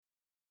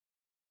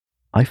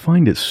I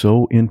find it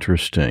so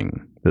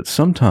interesting that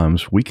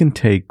sometimes we can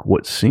take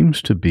what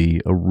seems to be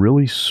a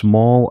really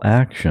small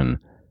action,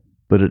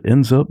 but it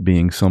ends up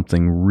being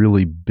something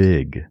really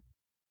big.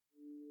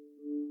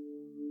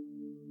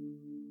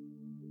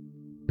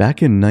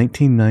 Back in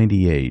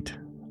 1998,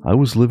 I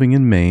was living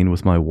in Maine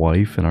with my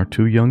wife and our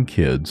 2 young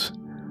kids.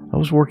 I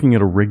was working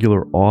at a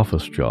regular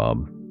office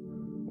job.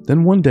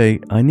 Then one day,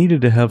 I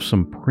needed to have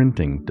some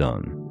printing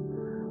done.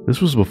 This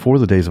was before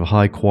the days of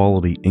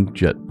high-quality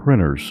inkjet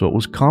printers, so it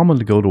was common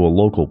to go to a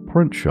local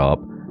print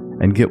shop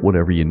and get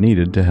whatever you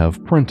needed to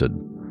have printed.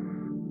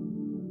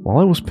 While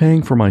I was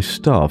paying for my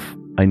stuff,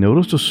 I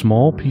noticed a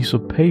small piece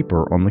of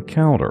paper on the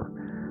counter.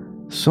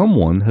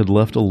 Someone had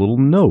left a little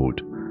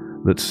note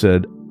that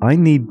said, "I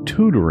need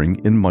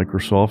tutoring in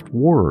Microsoft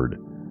Word.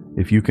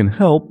 If you can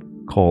help,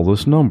 call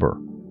this number."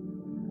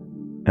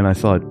 And I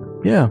thought,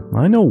 yeah,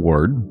 I know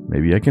Word.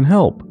 Maybe I can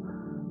help.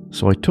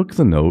 So I took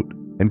the note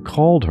and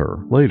called her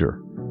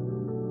later.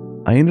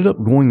 I ended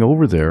up going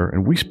over there,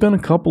 and we spent a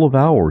couple of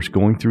hours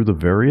going through the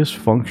various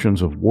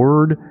functions of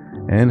Word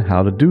and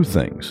how to do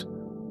things.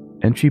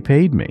 And she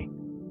paid me.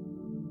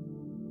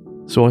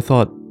 So I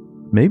thought,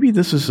 maybe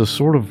this is a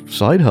sort of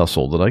side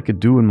hustle that I could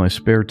do in my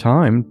spare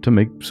time to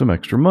make some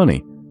extra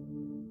money.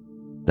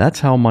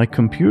 That's how my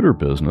computer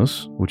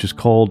business, which is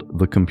called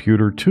The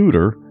Computer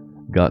Tutor,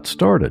 got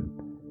started.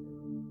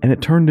 And it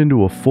turned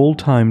into a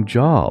full-time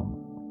job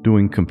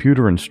doing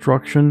computer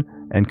instruction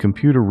and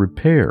computer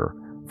repair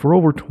for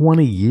over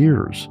 20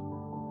 years.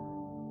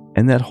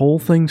 And that whole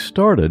thing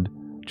started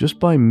just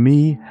by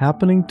me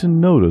happening to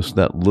notice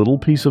that little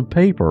piece of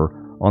paper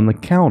on the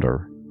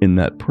counter in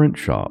that print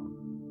shop.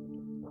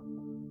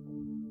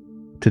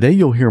 Today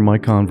you'll hear my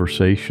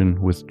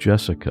conversation with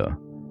Jessica.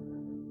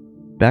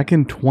 Back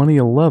in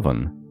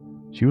 2011,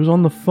 she was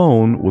on the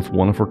phone with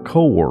one of her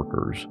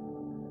coworkers.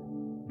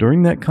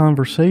 During that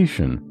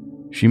conversation,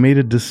 she made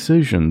a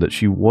decision that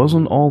she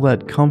wasn't all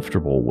that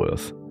comfortable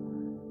with.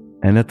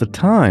 And at the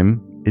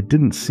time, it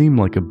didn't seem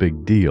like a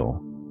big deal.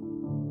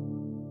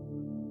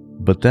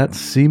 But that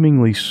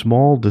seemingly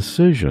small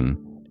decision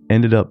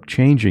ended up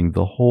changing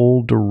the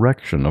whole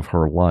direction of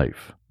her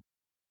life.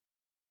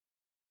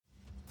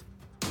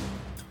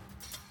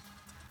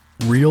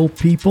 Real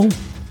people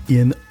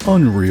in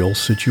unreal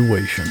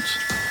situations.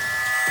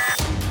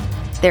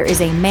 There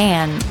is a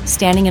man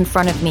standing in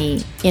front of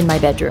me in my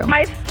bedroom.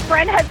 My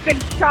friend has been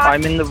shot.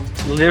 I'm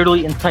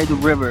literally inside the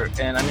river,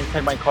 and I'm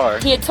inside my car.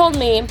 He had told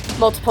me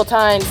multiple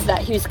times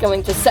that he was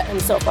going to set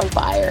himself on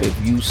fire.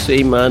 If you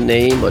say my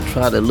name or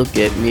try to look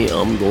at me,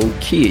 I'm gonna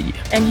kill you.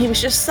 And he was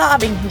just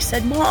sobbing. He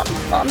said, Mom,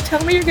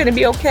 tell me you're gonna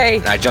be okay.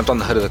 And I jumped on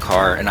the hood of the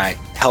car, and I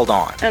held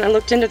on. And I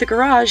looked into the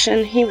garage,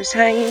 and he was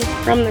hanging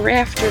from the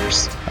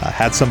rafters. I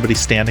had somebody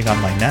standing on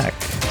my neck.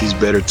 He's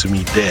better to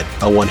me dead.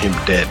 I want him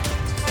dead.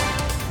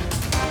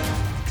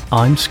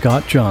 I'm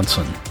Scott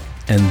Johnson,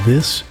 and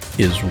this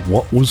is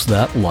What Was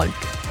That Like?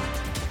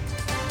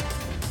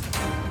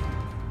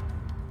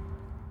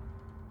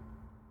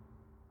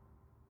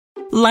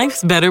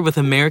 Life's better with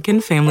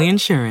American Family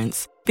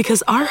Insurance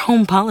because our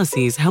home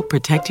policies help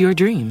protect your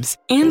dreams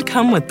and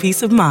come with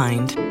peace of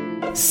mind.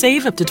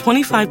 Save up to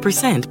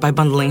 25% by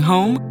bundling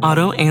home,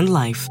 auto, and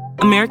life.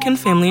 American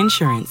Family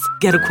Insurance.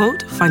 Get a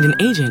quote, find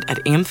an agent at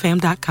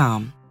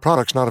amfam.com.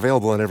 Products not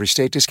available in every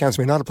state. Discounts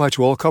may not apply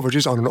to all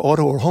coverages on an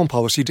auto or home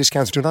policy.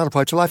 Discounts do not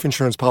apply to life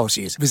insurance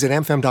policies. Visit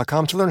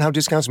amfam.com to learn how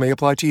discounts may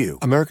apply to you.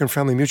 American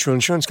Family Mutual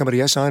Insurance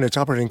Company, SI, and its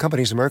operating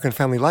companies, American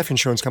Family Life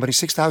Insurance Company,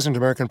 6000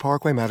 American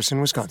Parkway, Madison,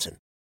 Wisconsin.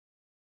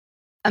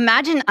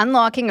 Imagine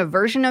unlocking a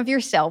version of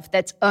yourself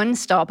that's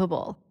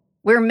unstoppable,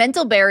 where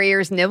mental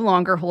barriers no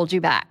longer hold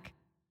you back.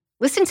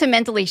 Listen to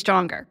Mentally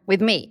Stronger with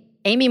me,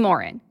 Amy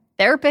Morin,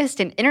 therapist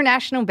and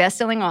international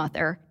best-selling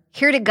author,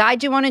 here to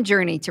guide you on a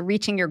journey to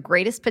reaching your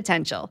greatest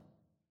potential.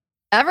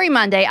 Every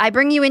Monday, I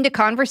bring you into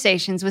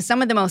conversations with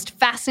some of the most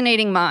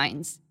fascinating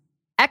minds.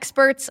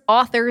 Experts,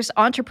 authors,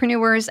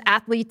 entrepreneurs,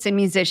 athletes, and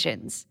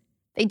musicians.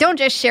 They don't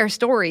just share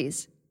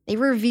stories. They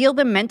reveal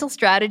the mental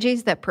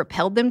strategies that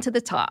propelled them to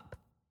the top.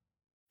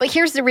 But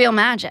here's the real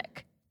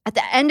magic. At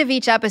the end of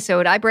each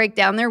episode, I break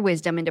down their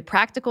wisdom into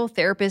practical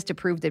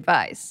therapist-approved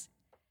advice.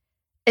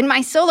 In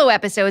my solo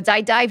episodes, I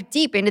dive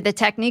deep into the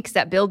techniques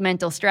that build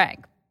mental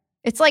strength.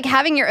 It's like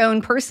having your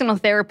own personal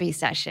therapy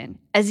session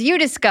as you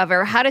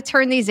discover how to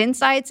turn these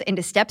insights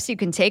into steps you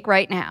can take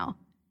right now.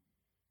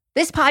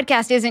 This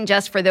podcast isn't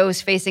just for those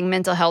facing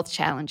mental health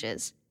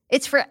challenges.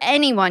 It's for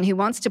anyone who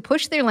wants to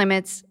push their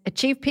limits,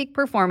 achieve peak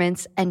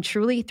performance, and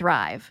truly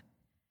thrive.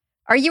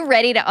 Are you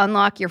ready to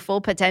unlock your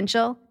full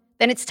potential?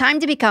 Then it's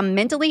time to become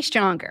mentally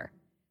stronger.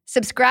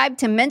 Subscribe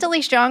to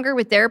Mentally Stronger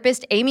with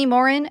therapist Amy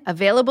Morin,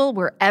 available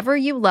wherever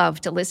you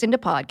love to listen to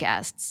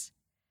podcasts.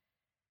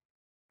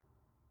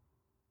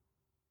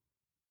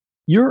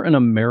 You're an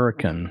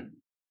American.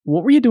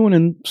 What were you doing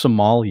in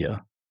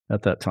Somalia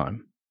at that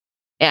time?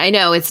 I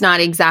know it's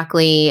not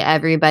exactly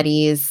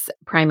everybody's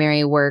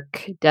primary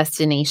work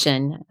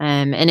destination.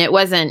 And it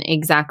wasn't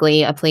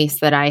exactly a place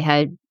that I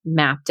had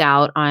mapped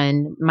out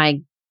on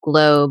my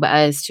globe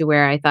as to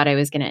where I thought I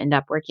was going to end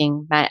up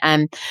working. But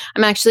I'm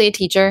actually a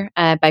teacher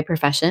by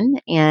profession.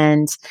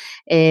 And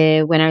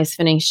when I was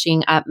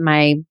finishing up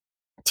my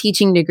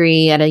teaching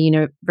degree at a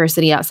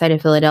university outside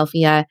of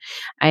Philadelphia,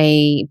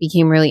 I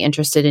became really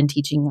interested in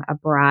teaching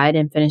abroad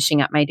and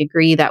finishing up my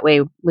degree that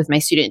way with my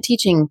student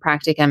teaching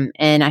practicum.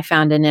 And I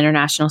found an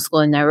international school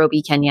in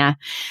Nairobi, Kenya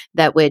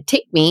that would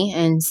take me.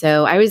 And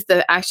so I was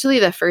actually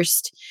the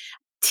first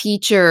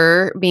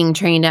teacher being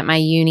trained at my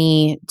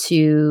uni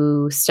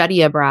to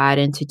study abroad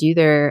and to do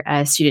their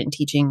student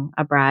teaching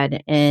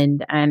abroad.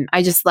 And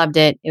I just loved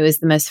it. It was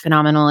the most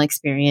phenomenal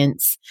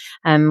experience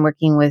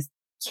working with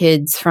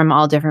kids from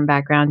all different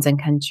backgrounds and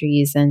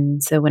countries.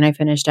 And so when I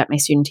finished up my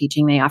student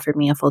teaching, they offered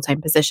me a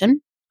full-time position.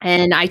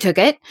 And I took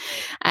it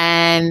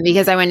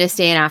because I wanted to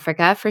stay in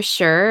Africa for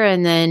sure.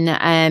 And then,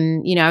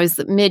 I was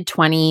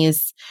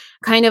mid-20s,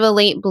 kind of a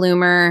late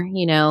bloomer.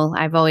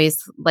 I've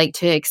always liked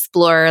to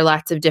explore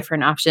lots of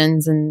different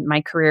options, and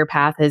my career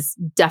path has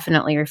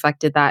definitely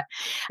reflected that.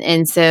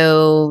 And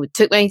so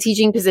took my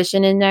teaching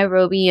position in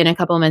Nairobi. And a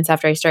couple of months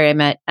after I started, I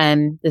met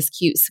this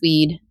cute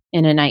Swede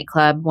in a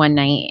nightclub one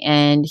night,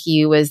 and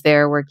he was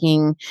there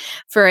working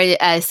for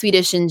a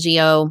Swedish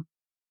NGO.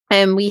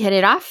 And we hit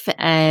it off.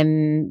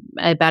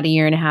 About a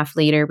year and a half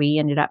later, we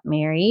ended up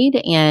married.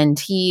 And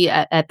he,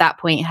 at that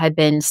point, had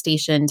been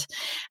stationed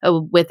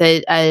with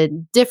a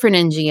different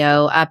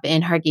NGO up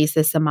in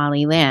Hargeisa,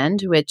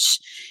 Somaliland, which,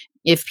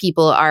 if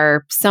people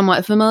are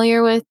somewhat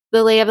familiar with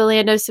the lay of the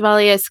land of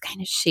Somalia, is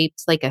kind of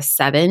shaped like a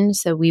 7.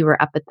 So we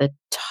were up at the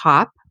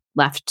top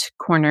left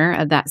corner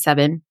of that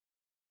 7.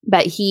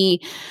 But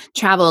he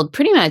traveled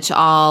pretty much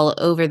all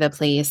over the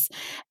place.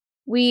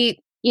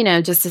 We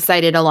just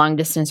decided a long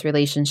distance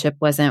relationship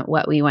wasn't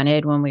what we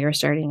wanted when we were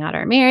starting out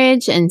our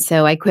marriage. And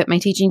so I quit my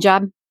teaching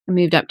job. I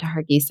moved up to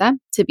Hargeisa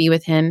to be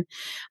with him.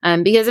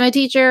 Because I'm a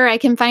teacher, I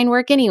can find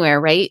work anywhere,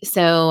 right?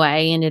 So I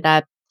ended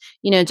up,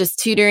 just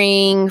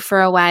tutoring for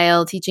a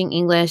while, teaching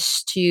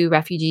English to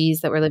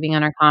refugees that were living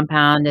on our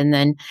compound. And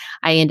then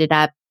I ended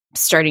up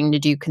starting to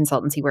do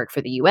consultancy work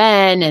for the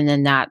UN. And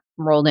then that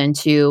rolled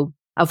into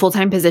a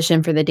full-time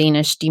position for the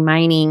Danish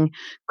demining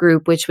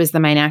group, which was the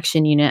mine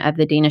action unit of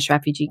the Danish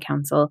Refugee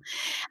Council.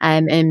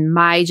 And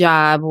my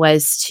job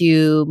was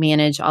to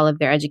manage all of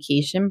their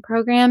education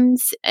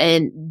programs.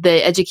 And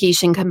the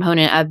education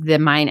component of the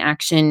mine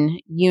action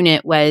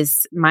unit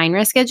was mine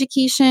risk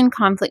education,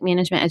 conflict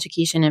management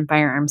education, and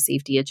firearms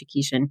safety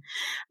education.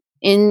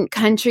 In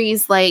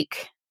countries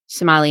like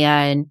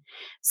Somalia and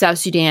South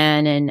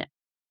Sudan and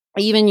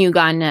even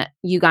Uganda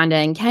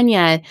and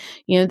Kenya,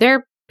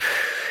 they're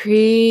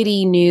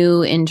pretty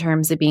new in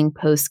terms of being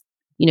post,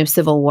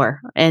 civil war,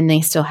 and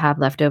they still have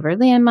leftover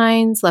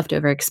landmines,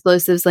 leftover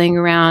explosives laying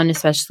around,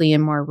 especially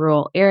in more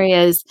rural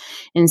areas.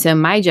 And so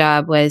my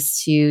job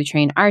was to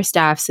train our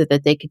staff so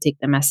that they could take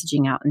the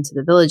messaging out into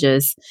the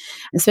villages,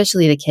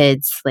 especially the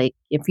kids. Like,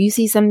 if you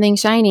see something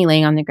shiny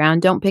laying on the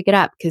ground, don't pick it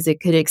up because it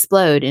could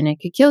explode and it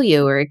could kill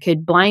you, or it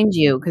could blind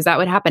you, because that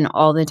would happen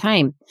all the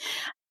time.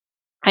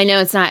 I know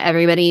it's not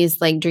everybody's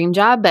dream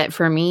job, but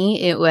for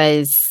me, it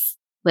was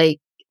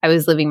I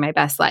was living my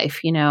best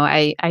life.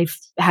 I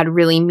had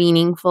really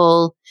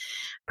meaningful,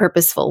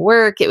 purposeful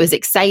work. It was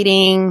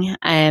exciting.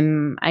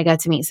 I got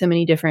to meet so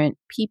many different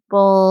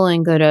people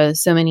and go to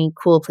so many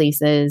cool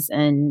places.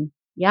 And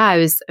yeah, I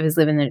was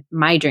living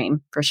my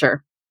dream for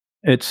sure.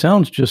 It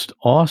sounds just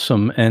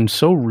awesome and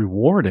so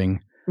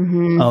rewarding.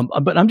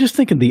 Mm-hmm. But I'm just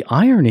thinking the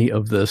irony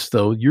of this,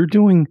 though. You're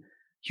doing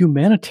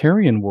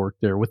humanitarian work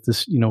there with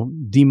this,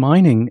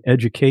 demining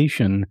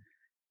education,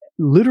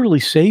 literally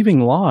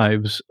saving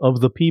lives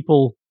of the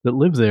people that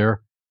live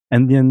there,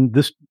 and then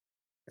this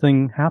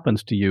thing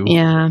happens to you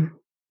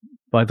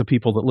by the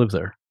people that live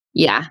there.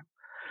 Yeah.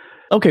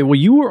 Okay, well,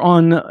 you were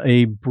on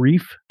a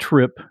brief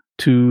trip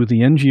to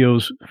the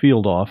NGO's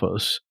field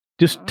office.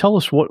 Just tell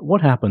us what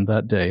happened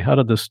that day. How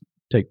did this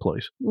take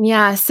place?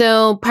 Yeah.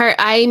 So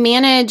I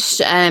managed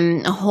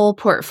a whole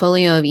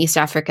portfolio of East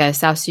Africa,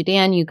 South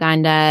Sudan,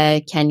 Uganda,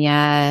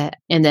 Kenya,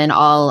 and then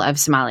all of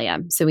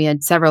Somalia. So we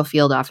had several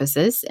field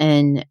offices,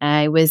 and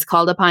I was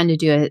called upon to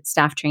do a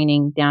staff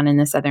training down in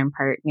the southern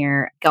part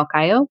near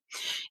Galkayo,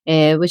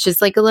 which is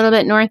a little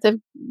bit north of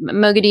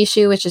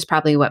Mogadishu, which is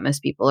probably what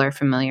most people are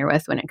familiar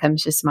with when it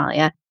comes to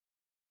Somalia.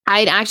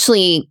 I'd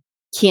actually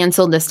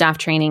canceled the staff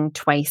training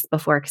twice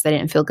before because I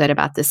didn't feel good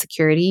about the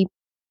security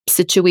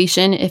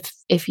situation,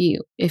 if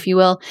you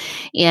will.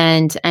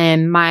 And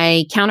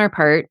my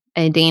counterpart,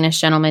 a Danish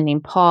gentleman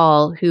named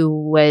Paul, who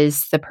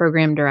was the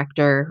program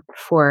director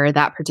for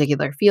that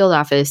particular field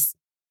office,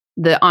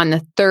 on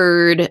the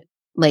third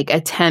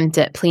attempt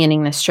at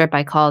planning this trip,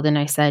 I called and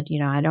I said,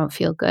 I don't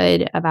feel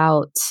good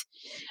about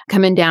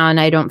coming down.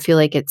 I don't feel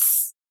like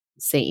it's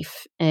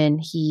safe. And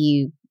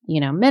he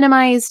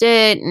minimized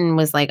it and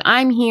was like,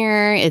 I'm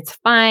here, it's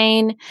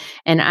fine.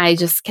 And I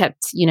just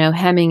kept,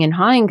 hemming and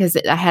hawing because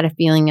I had a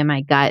feeling in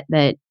my gut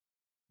that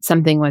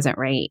something wasn't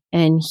right.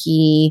 And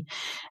he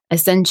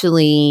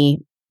essentially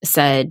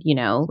said,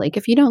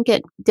 if you don't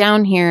get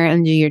down here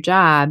and do your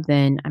job,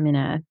 then I'm going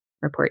to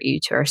report you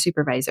to our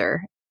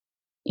supervisor.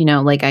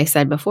 like I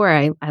said before,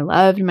 I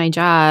loved my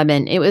job,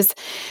 and it was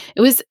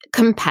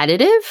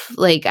competitive.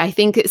 Like, I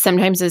think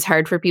sometimes it's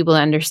hard for people to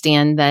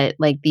understand that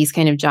like these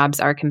kind of jobs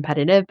are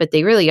competitive, but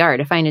they really are.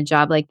 To find a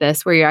job like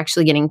this where you're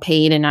actually getting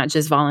paid and not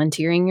just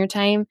volunteering your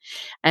time,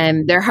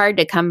 they're hard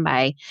to come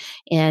by.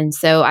 And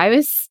so I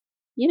was,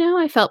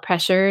 I felt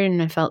pressure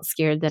and I felt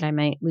scared that I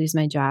might lose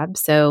my job.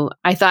 So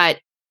I thought,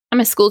 I'm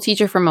a school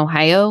teacher from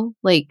Ohio.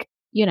 Like,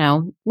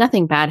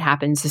 nothing bad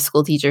happens to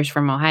school teachers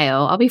from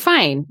Ohio. I'll be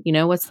fine.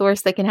 What's the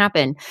worst that can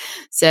happen?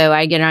 So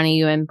I get on a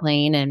UN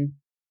plane and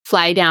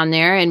fly down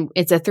there, and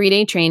it's a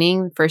 3-day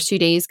training. The first 2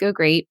 days go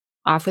great,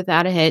 off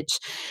without a hitch.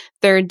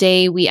 Third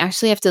day, we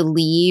actually have to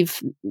leave.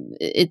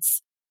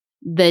 It's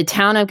the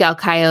town of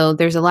Galkayo.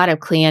 There's a lot of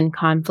clan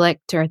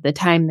conflict, or at the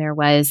time there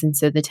was. And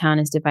so the town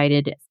is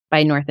divided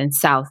by north and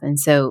south. And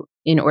so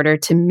in order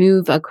to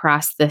move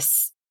across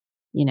this,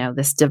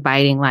 this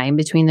dividing line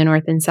between the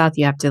north and south,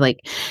 you have to like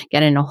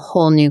get in a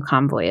whole new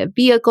convoy of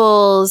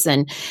vehicles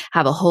and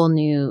have a whole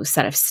new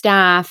set of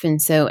staff.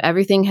 And so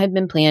everything had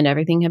been planned,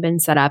 everything had been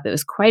set up. It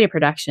was quite a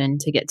production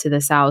to get to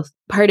the south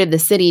part of the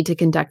city to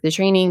conduct the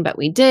training, but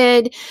we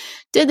did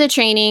the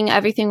training.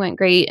 Everything went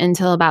great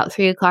until about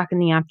 3:00 in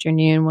the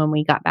afternoon when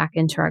we got back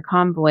into our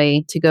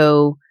convoy to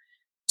go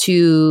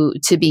to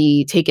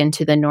be taken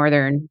to the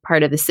northern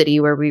part of the city,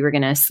 where we were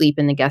going to sleep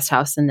in the guest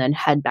house and then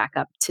head back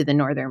up to the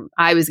northern.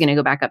 I was going to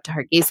go back up to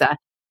Hargeisa.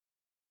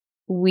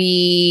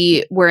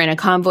 We were in a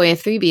convoy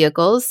of 3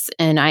 vehicles,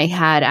 and I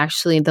had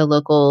actually the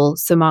local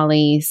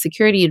Somali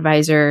security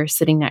advisor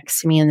sitting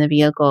next to me in the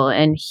vehicle.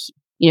 And,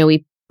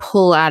 we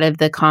pull out of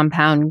the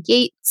compound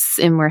gates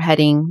and we're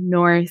heading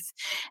north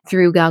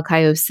through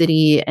Galkayo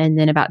City. And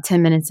then about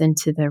 10 minutes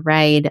into the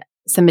ride,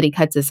 somebody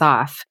cuts us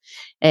off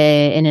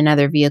in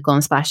another vehicle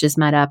and splashes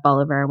mud up all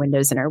over our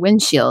windows and our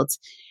windshields.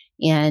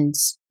 And,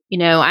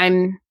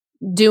 I'm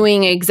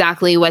doing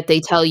exactly what they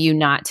tell you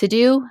not to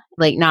do,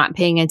 like not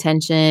paying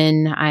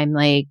attention. I'm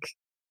like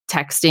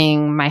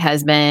texting my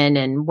husband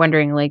and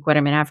wondering like what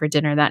I'm going to have for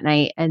dinner that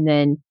night. And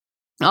then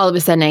all of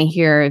a sudden I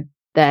hear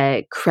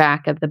the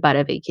crack of the butt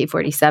of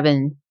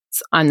AK-47s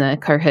on the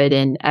car hood,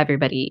 and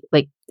everybody,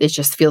 like, it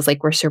just feels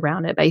like we're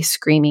surrounded by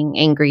screaming,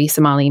 angry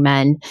Somali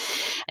men.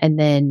 And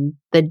then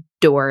the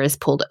door is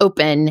pulled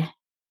open,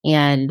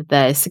 and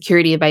the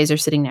security advisor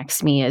sitting next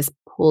to me is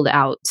pulled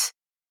out,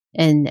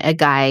 and a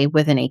guy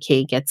with an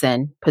AK gets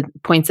in,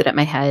 points it at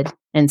my head,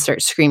 and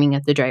starts screaming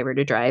at the driver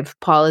to drive.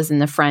 Paul is in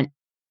the front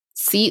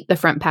seat, the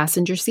front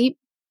passenger seat.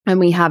 And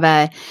we have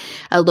a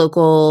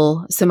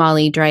local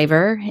Somali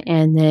driver,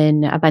 and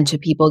then a bunch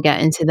of people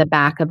get into the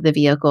back of the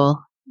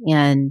vehicle,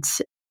 and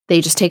they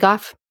just take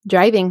off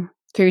driving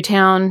through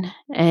town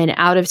and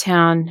out of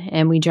town.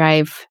 And we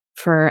drive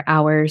for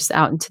hours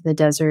out into the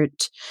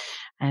desert,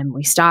 and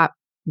we stop,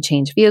 we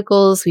change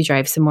vehicles, we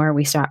drive some more,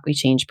 we stop, we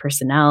change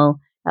personnel.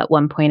 At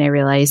one point I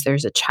realized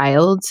there's a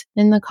child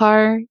in the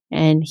car,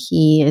 and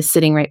he is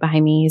sitting right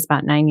behind me. He's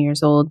about 9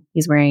 years old.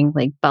 He's wearing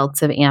like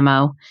belts of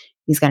ammo.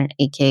 He's got an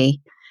AK.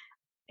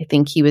 I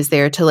think he was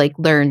there to like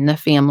learn the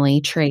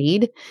family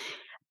trade.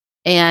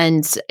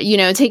 And,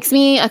 it takes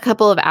me a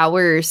couple of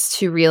hours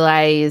to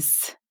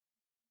realize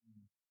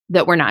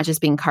that we're not just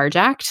being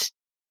carjacked.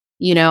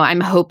 I'm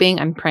hoping,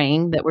 I'm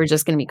praying that we're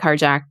just going to be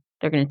carjacked.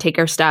 They're going to take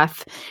our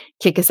stuff,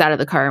 kick us out of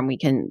the car, and we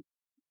can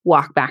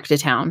walk back to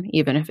town,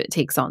 even if it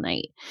takes all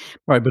night.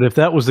 Right. But if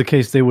that was the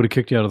case, they would have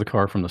kicked you out of the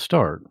car from the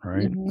start,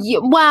 right? Yeah,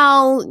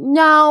 well,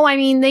 no, I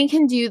mean, they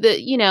can do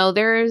the,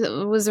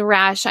 there was a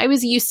rash. I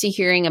was used to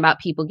hearing about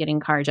people getting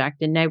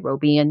carjacked in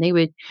Nairobi, and they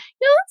would,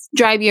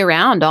 drive you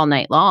around all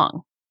night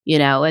long,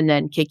 and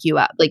then kick you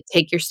out, like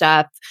take your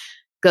stuff,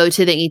 go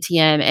to the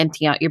ATM,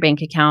 empty out your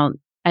bank account,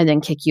 and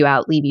then kick you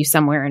out, leave you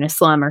somewhere in a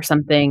slum or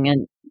something.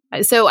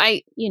 And so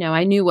I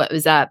knew what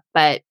was up,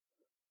 but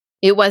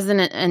it wasn't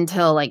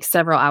until like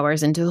several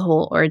hours into the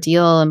whole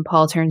ordeal, and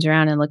Paul turns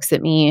around and looks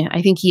at me.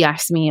 I think he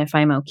asked me if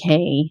I'm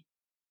okay.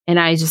 And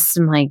I just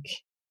am like,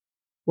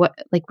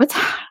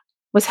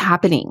 what's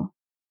happening?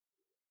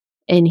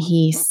 And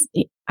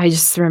I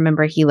just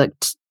remember he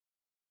looked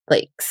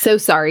like so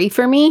sorry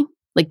for me.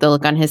 Like the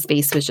look on his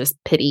face was just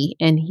pity.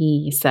 And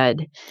he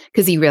said,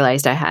 because he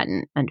realized I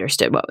hadn't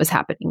understood what was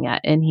happening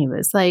yet. And he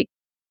was like,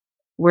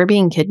 we're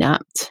being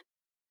kidnapped.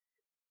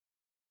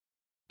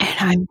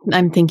 And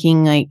I'm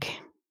thinking, like,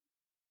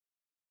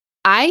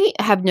 I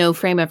have no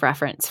frame of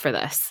reference for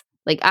this.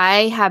 Like,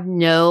 I have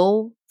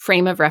no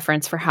frame of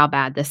reference for how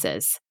bad this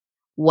is.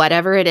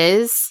 Whatever it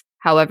is,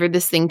 however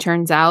this thing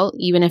turns out,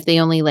 even if they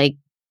only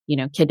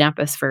kidnap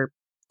us for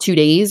 2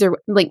 days, or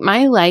like,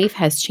 my life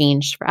has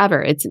changed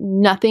forever. It's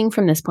nothing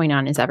from this point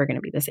on is ever going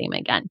to be the same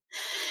again.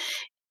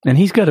 And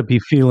he's got to be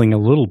feeling a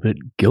little bit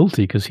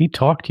guilty because he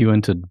talked you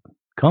into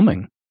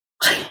coming.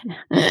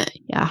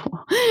 Yeah.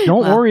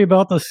 Don't worry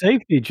about the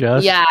safety,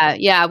 Jess.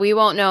 Yeah. We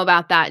won't know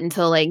about that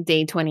until like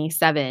day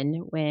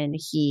 27, when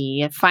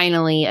he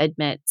finally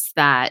admits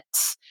that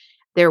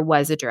there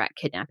was a direct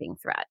kidnapping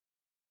threat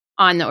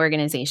on the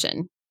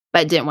organization,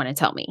 but didn't want to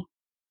tell me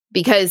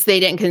because they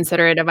didn't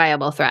consider it a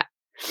viable threat.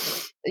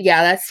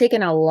 Yeah, that's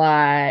taken a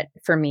lot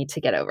for me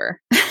to get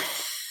over.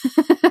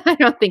 I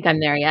don't think I'm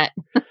there yet.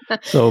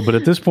 So, but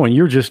at this point,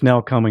 you're just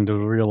now coming to the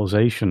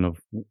realization of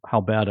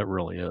how bad it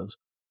really is.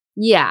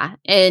 Yeah.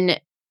 And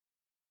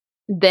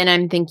then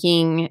I'm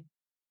thinking,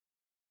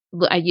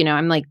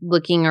 I'm like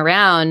looking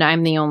around.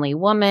 I'm the only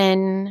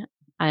woman,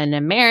 an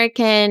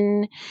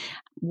American.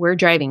 We're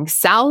driving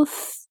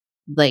south,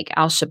 like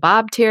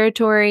Al-Shabaab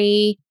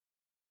territory.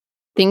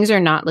 Things are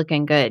not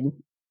looking good.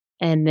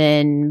 And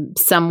then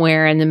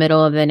somewhere in the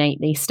middle of the night,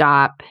 they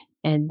stop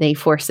and they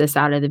force us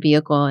out of the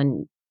vehicle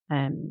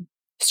and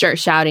start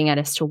shouting at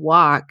us to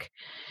walk.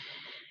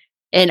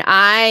 And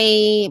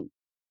I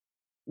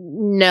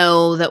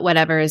know that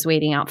whatever is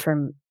waiting out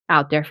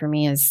there for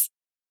me is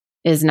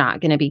not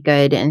going to be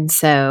good. And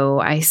so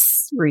I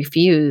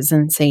refuse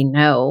and say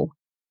no.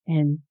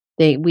 And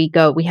we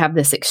have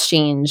this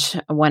exchange,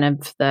 one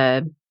of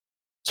the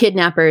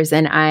kidnappers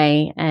and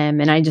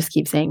I just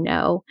keep saying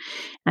no.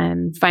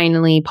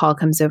 Finally, Paul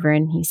comes over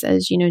and he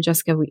says,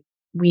 Jessica,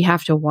 we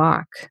have to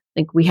walk.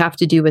 Like, we have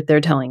to do what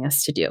they're telling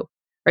us to do,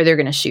 or they're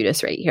going to shoot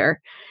us right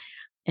here.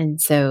 And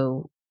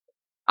so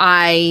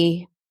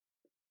I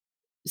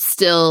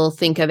still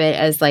think of it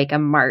as like a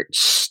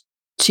march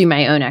to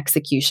my own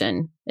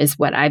execution is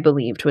what I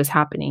believed was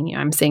happening.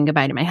 I'm saying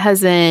goodbye to my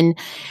husband.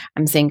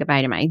 I'm saying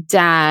goodbye to my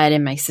dad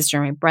and my sister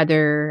and my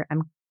brother.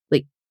 I'm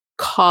like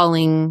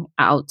calling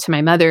out to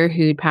my mother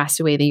who'd passed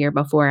away the year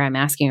before. I'm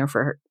asking her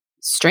for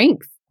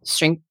strength.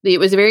 It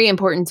was very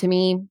important to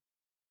me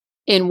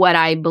in what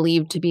I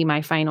believed to be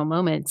my final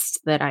moments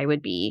that I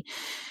would be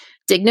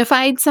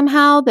dignified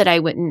somehow, that I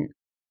wouldn't,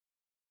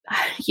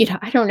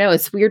 I don't know.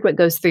 It's weird what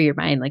goes through your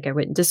mind. Like, I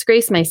wouldn't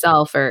disgrace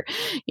myself or,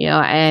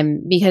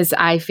 because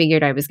I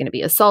figured I was going to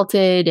be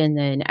assaulted and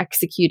then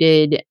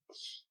executed,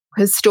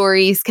 because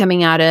stories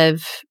coming out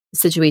of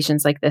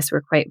situations like this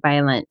were quite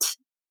violent.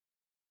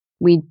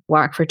 We'd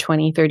walk for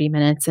 20, 30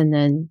 minutes and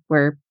then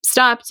we're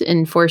stopped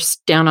and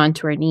forced down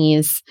onto our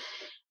knees.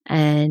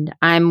 And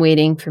I'm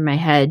waiting for my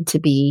head to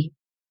be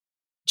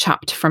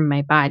chopped from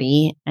my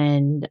body.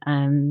 And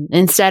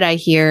instead I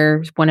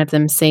hear one of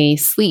them say,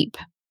 "Sleep."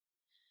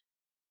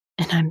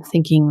 And I'm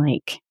thinking,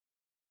 like,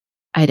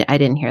 I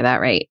didn't hear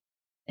that right.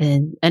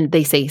 And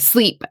they say,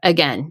 "Sleep"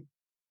 again.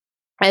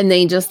 And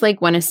they just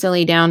like want us to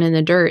lay down in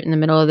the dirt in the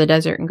middle of the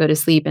desert and go to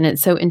sleep. And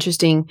it's so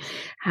interesting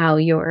how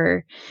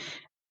your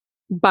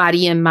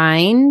body and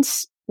mind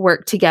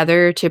work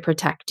together to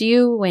protect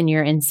you when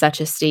you're in such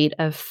a state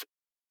of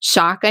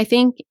shock, I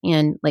think,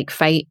 and like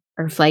fight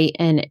or flight.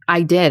 And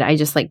I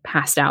just like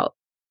passed out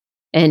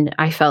and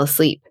I fell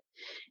asleep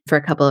for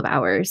a couple of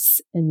hours.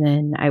 And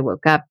then I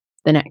woke up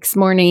the next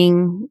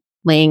morning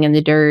laying in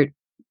the dirt.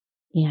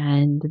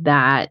 And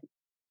that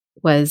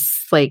was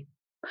like,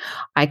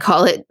 I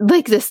call it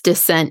like this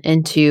descent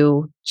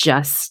into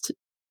just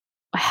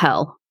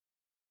hell.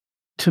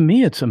 To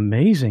me, it's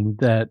amazing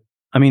that,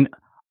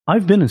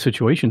 I've been in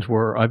situations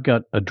where I've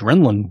got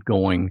adrenaline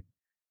going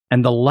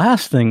and the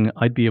last thing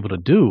I'd be able to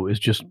do is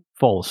just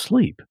fall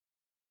asleep.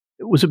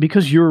 Was it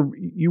because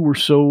you were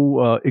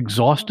so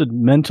exhausted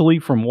mentally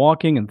from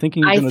walking and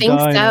thinking you're going to die? I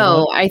think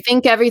so. I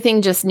think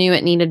everything just knew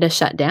it needed to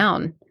shut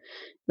down.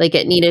 Like,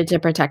 it needed to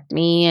protect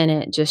me and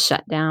it just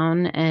shut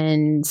down.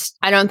 And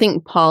I don't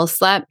think Paul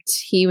slept.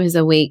 He was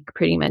awake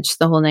pretty much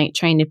the whole night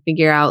trying to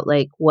figure out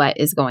like what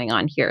is going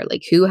on here.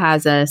 Like, who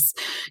has us?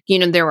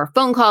 There were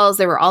phone calls.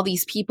 There were all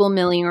these people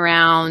milling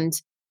around.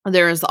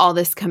 There was all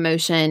this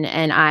commotion.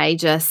 And I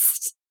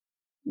just,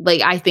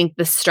 I think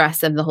the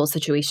stress of the whole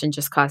situation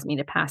just caused me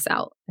to pass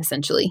out,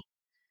 essentially.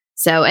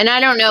 So, and I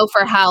don't know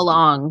for how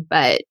long,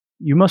 but.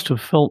 You must have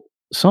felt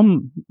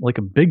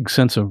a big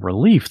sense of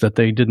relief that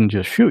they didn't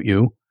just shoot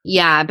you.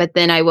 Yeah. But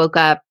then I woke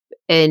up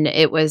and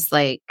it was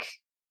like,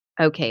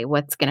 okay,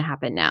 what's going to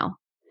happen now?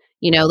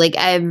 Like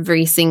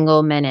every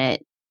single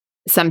minute,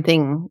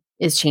 something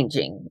is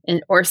changing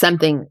or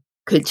something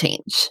could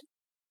change.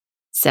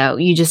 So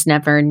you just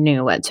never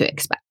knew what to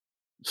expect.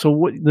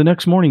 So the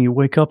next morning you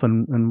wake up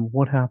and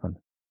what happened?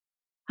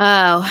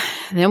 Oh,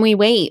 then we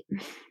wait.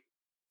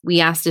 We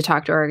asked to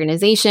talk to our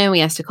organization.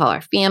 We asked to call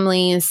our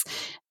families.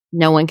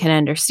 No one can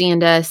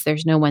understand us.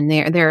 There's no one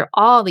there. There are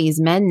all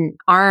these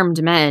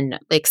armed men,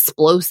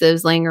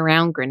 explosives laying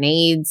around,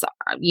 grenades,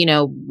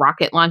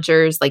 rocket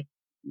launchers, like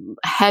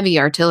heavy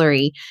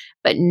artillery,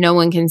 but no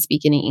one can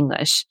speak any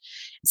English.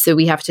 So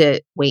we have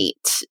to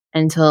wait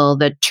until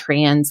the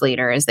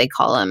translator, as they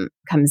call him,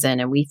 comes in.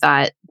 And we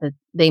thought that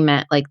they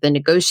meant like the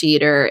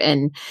negotiator.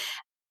 And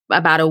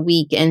about a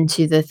week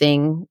into the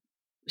thing,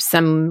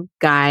 some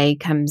guy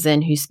comes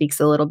in who speaks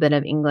a little bit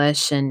of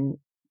English, and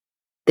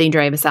they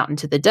drive us out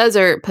into the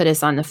desert, put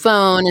us on the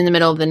phone in the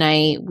middle of the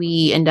night.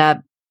 We end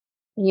up,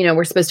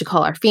 we're supposed to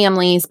call our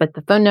families, but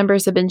the phone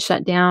numbers have been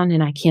shut down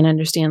and I can't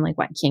understand why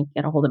I can't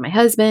get a hold of my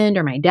husband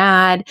or my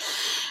dad.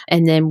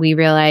 And then we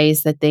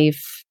realize that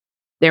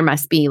there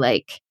must be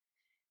like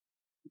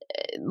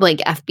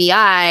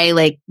FBI,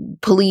 like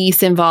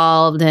police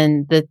involved,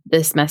 and that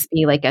this must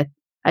be like a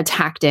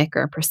tactic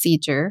or a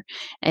procedure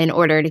in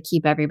order to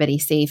keep everybody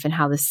safe and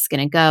how this is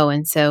going to go.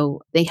 And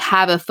so they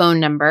have a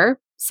phone number.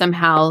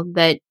 somehow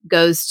that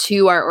goes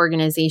to our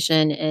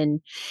organization, and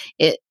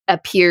it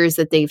appears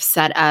that they've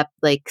set up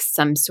like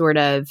some sort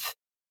of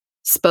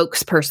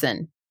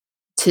spokesperson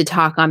to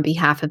talk on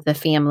behalf of the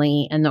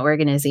family and the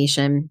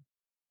organization.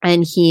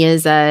 And he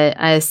is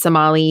a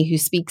Somali who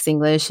speaks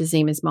English. His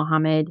name is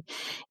Mohammed.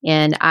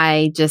 And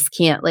I just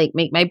can't like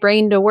make my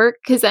brain to work,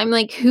 because I'm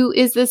like, who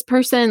is this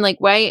person? Like,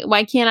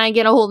 why can't I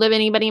get a hold of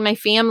anybody in my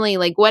family?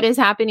 Like, what is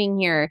happening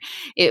here?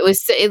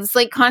 It's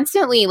like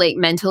constantly like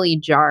mentally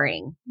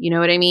jarring. You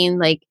know what I mean?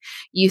 Like,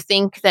 you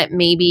think that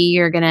maybe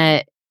you're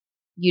gonna,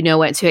 you know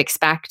what to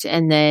expect,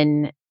 and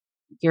then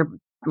you're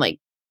like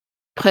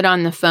put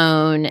on the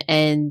phone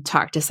and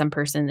talk to some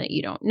person that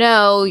you don't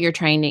know. You're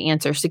trying to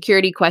answer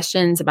security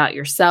questions about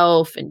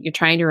yourself, and you're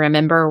trying to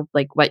remember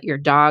like what your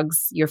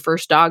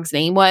first dog's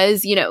name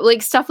was, you know,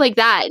 like stuff like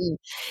that.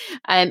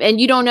 And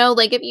you don't know,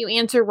 like if you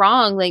answer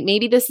wrong, like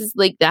maybe this is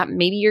like that,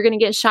 maybe you're going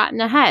to get shot in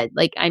the head.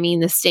 Like, I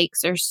mean, the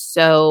stakes are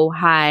so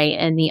high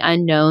and the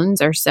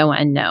unknowns are so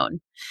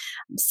unknown.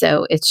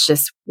 So it's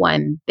just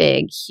one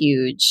big,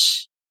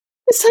 huge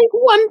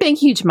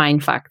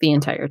mind fuck the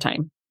entire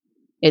time.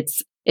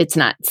 It's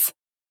nuts.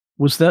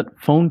 Was that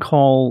phone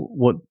call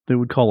what they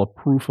would call a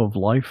proof of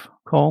life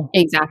call?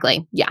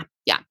 Exactly. Yeah.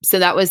 Yeah. So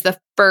that was the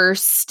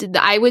first,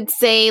 I would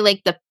say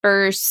like the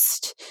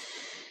first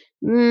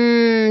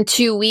 2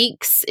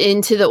 weeks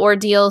into the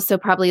ordeal. So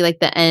probably like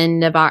the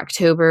end of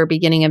October,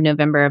 beginning of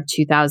November of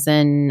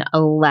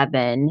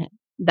 2011.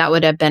 That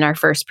would have been our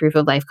first proof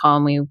of life call.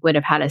 And we would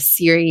have had a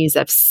series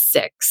of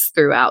 6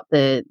 throughout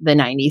the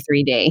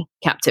 93-day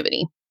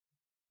captivity.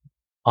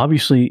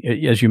 Obviously,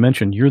 as you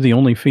mentioned, you're the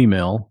only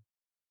female.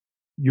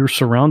 You're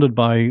surrounded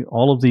by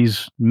all of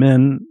these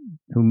men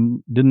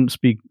who didn't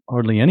speak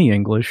hardly any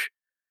English.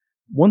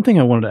 One thing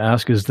I wanted to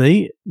ask is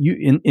in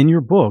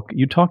your book,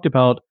 you talked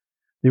about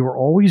they were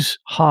always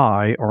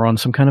high or on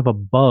some kind of a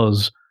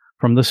buzz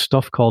from this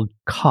stuff called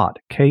khat,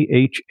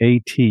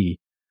 Khat.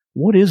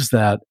 What is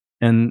that,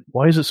 and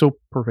why is it so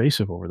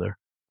pervasive over there?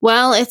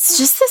 Well, it's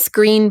just this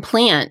green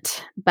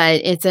plant,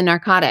 but it's a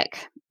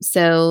narcotic.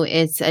 So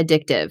it's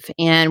addictive.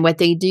 And what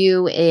they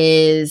do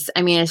is,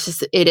 I mean,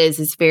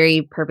 it's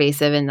very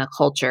pervasive in the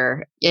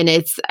culture. And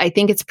I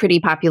think it's pretty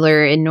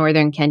popular in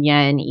northern Kenya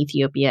and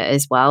Ethiopia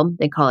as well.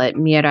 They call it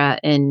mira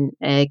in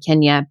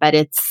Kenya, but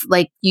it's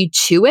like you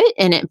chew it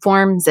and it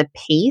forms a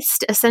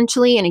paste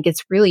essentially, and it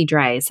gets really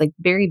dry. It's like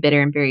very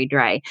bitter and very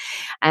dry.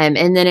 And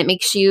then it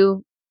makes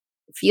you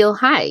feel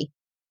high.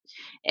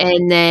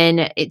 And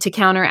then to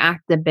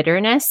counteract the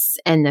bitterness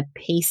and the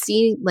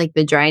pasty, like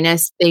the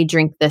dryness, they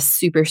drink this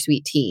super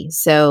sweet tea.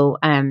 So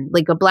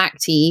like a black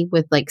tea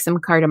with like some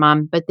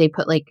cardamom, but they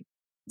put like,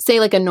 say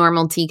like a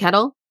normal tea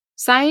kettle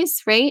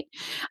size, right?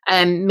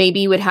 Maybe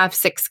you would have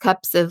 6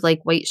 cups of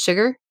like white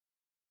sugar.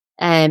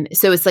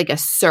 So it's like a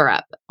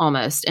syrup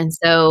almost. And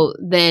so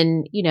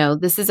then, you know,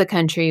 this is a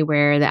country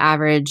where the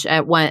average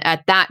at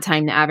that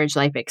time, the average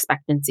life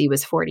expectancy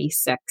was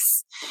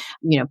 46.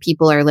 You know,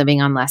 people are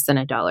living on less than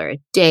 $1 a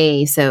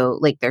day. So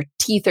like their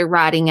teeth are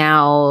rotting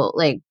out,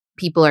 like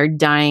people are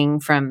dying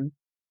from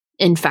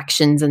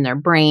infections in their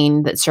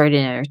brain that started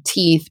in their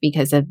teeth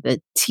because of the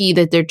tea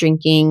that they're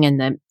drinking and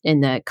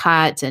the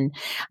khat. And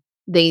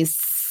they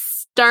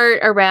start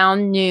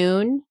around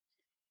noon,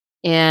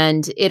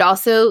 and it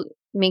also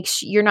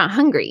makes you're not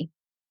hungry,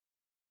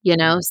 you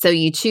know, so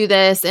you chew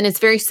this, and it's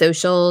very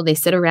social. They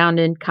sit around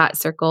in khat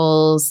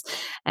circles,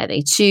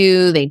 they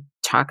chew, they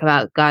talk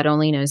about God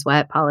only knows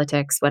what,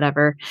 politics,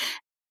 whatever.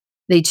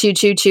 They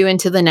chew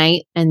into the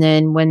night, and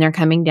then when they're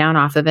coming down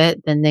off of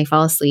it, then they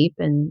fall asleep,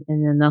 and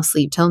then they'll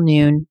sleep till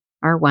noon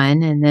or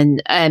 1. And then,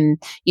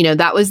 you know,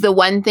 that was the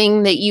one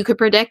thing that you could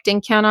predict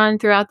and count on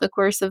throughout the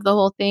course of the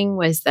whole thing,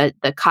 was that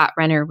the khat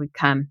runner would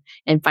come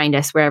and find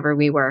us wherever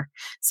we were.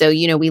 So,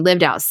 you know, we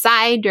lived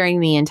outside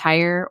during the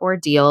entire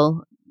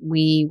ordeal.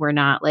 We were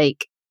not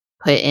like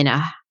put in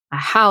a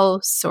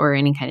house or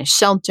any kind of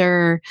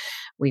shelter.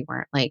 We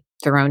weren't like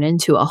thrown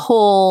into a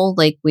hole.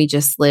 Like we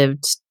just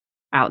lived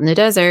out in the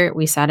desert.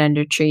 We sat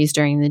under trees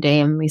during the day,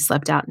 and we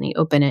slept out in the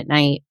open at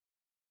night,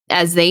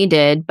 as they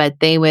did,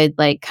 but they would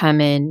like come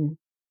in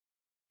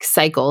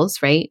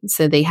cycles, right?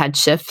 So they had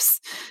shifts.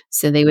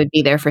 So they would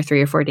be there for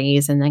 3 or 4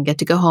 days and then get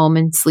to go home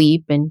and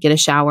sleep and get a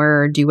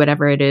shower or do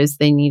whatever it is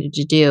they needed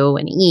to do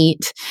and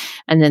eat.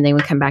 And then they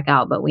would come back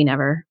out, but we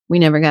never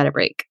got a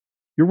break.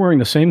 You're wearing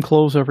the same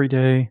clothes every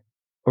day,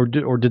 or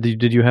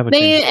did you have a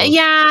change of clothes?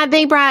 Yeah,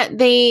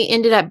 they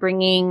ended up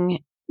bringing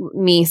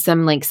me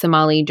some like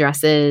Somali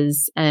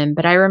dresses.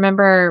 But I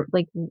remember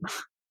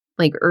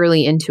like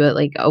early into it,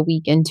 like a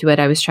week into it,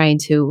 I was trying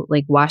to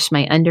like wash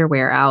my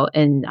underwear out,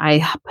 and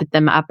I put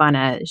them up on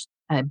a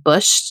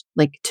bush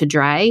like to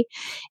dry,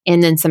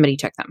 and then somebody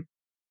took them.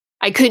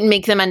 I couldn't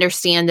make them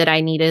understand that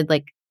I needed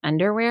like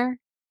underwear,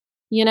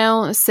 you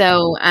know?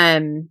 So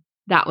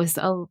that was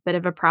a bit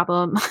of a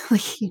problem.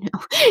 Like, you know,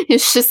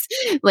 it's just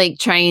like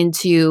trying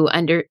to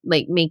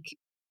make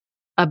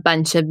a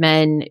bunch of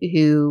men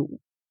who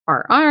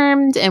are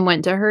armed and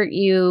want to hurt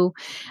you,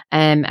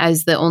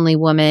 as the only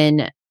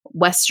woman,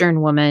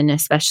 Western woman,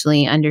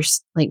 especially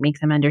make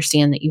them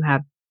understand that you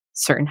have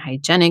certain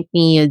hygienic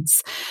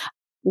needs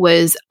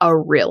was a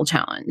real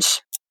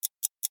challenge.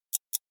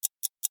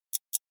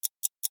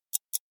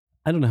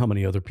 I don't know how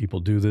many other people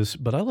do this,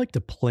 but I like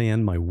to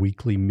plan my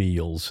weekly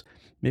meals.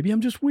 Maybe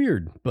I'm just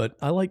weird, but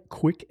I like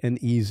quick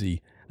and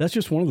easy. That's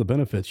just one of the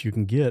benefits you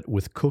can get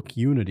with Cook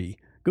Unity.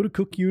 Go to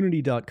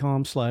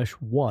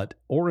cookunity.com/what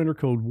or enter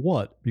code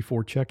WHAT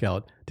before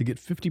checkout to get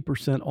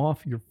 50%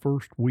 off your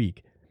first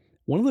week.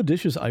 One of the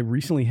dishes I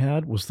recently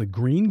had was the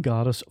Green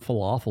Goddess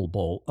Falafel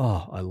Bowl.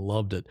 Oh, I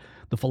loved it.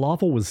 The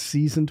falafel was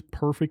seasoned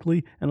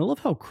perfectly, and I love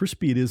how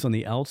crispy it is on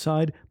the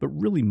outside, but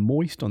really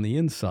moist on the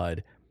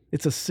inside.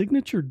 It's a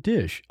signature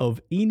dish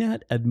of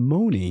Einat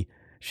Admoni.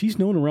 She's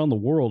known around the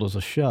world as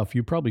a chef.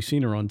 You've probably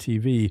seen her on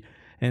TV,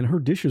 and her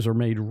dishes are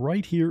made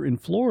right here in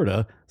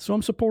Florida, so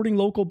I'm supporting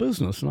local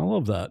business, and I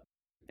love that.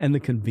 And the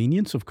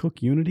convenience of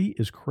Cook Unity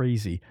is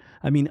crazy.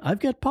 I mean,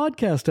 I've got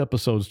podcast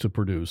episodes to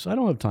produce. I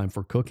don't have time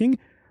for cooking.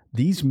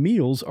 These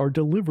meals are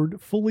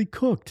delivered fully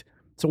cooked.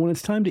 So when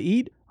it's time to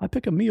eat, I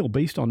pick a meal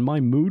based on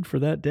my mood for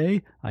that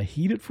day. I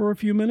heat it for a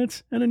few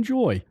minutes and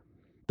enjoy.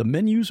 The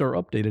menus are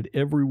updated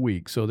every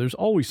week, so there's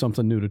always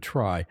something new to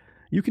try.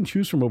 You can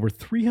choose from over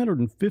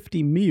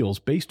 350 meals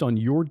based on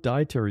your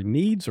dietary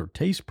needs or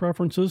taste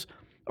preferences,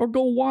 or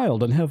go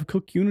wild and have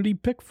Cook Unity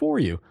pick for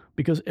you,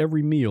 because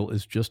every meal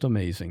is just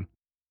amazing.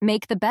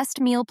 Make the best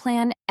meal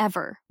plan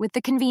ever with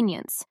the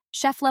convenience,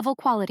 chef-level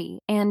quality,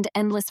 and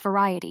endless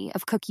variety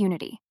of Cook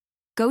Unity.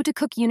 Go to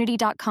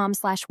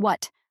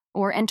cookunity.com/what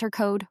or enter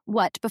code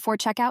WHAT before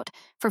checkout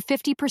for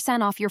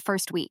 50% off your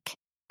first week.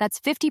 That's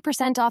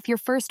 50% off your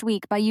first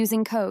week by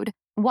using code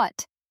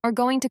WHAT or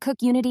going to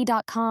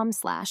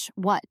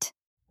cookunity.com/what.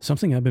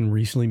 Something I've been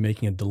recently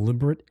making a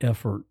deliberate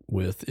effort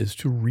with is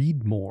to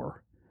read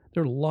more.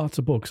 There are lots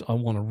of books I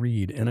want to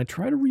read, and I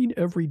try to read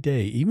every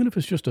day, even if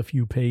it's just a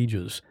few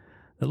pages.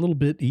 That little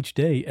bit each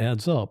day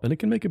adds up, and it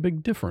can make a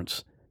big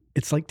difference.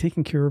 It's like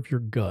taking care of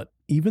your gut.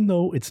 Even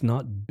though it's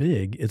not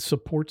big, it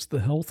supports the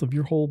health of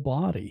your whole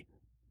body.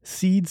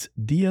 Seed's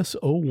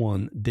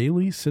DS-01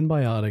 Daily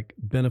Synbiotic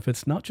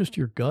benefits not just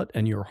your gut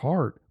and your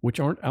heart, which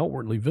aren't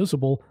outwardly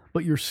visible,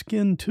 but your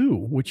skin too,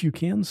 which you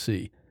can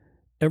see.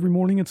 Every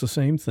morning it's the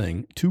same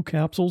thing, 2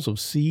 capsules of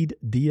Seed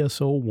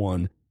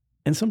DS-01.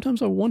 And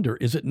sometimes I wonder,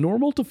 is it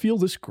normal to feel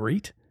this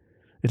great?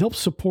 It helps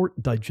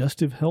support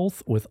digestive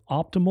health with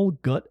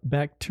optimal gut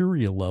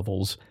bacteria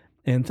levels.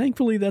 And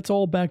thankfully that's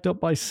all backed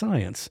up by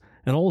science,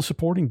 and all the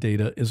supporting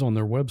data is on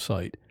their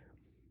website.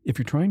 If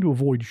you're trying to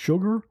avoid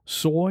sugar,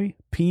 soy,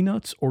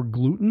 peanuts, or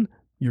gluten,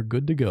 you're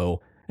good to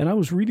go. And I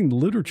was reading the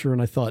literature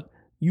and I thought,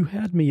 you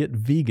had me at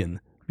vegan,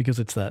 because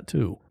it's that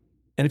too.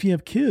 And if you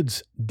have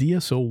kids,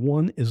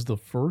 DS-01 is the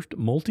first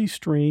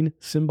multi-strain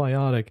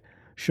symbiotic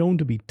shown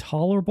to be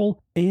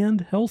tolerable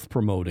and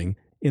health-promoting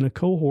in a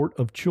cohort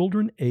of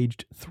children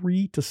aged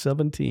 3 to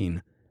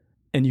 17.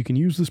 And you can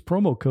use this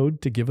promo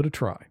code to give it a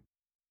try.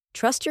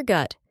 Trust your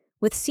gut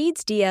with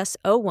Seed's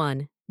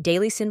DS-01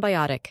 Daily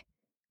Synbiotic.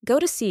 Go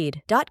to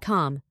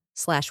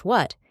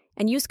seed.com/what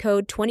and use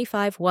code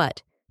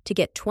 25what to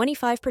get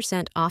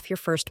 25% off your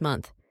first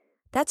month.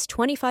 That's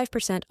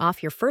 25%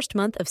 off your first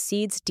month of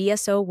Seed's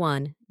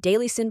DS-01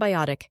 Daily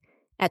Synbiotic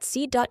at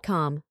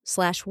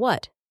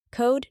seed.com/what,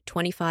 code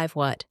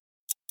 25what.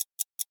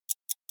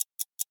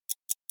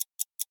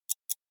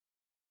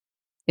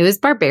 It was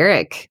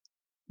barbaric.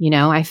 You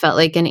know, I felt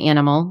like an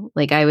animal.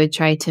 Like I would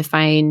try to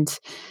find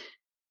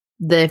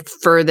the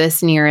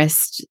furthest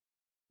nearest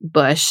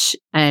bush.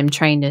 I'm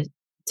trying to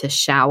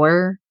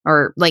shower,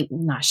 or like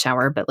not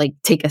shower, but like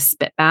take a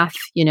spit bath,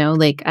 you know,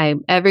 like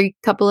every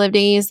couple of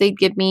days they'd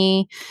give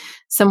me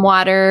some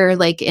water,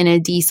 like in a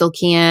diesel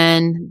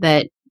can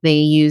that they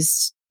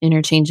used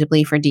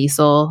interchangeably for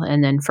diesel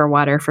and then for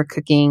water for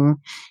cooking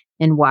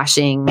and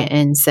washing.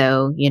 And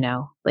so, you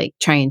know, like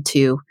trying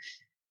to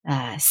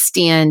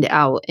stand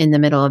out in the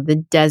middle of the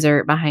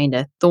desert behind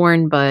a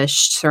thorn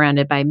bush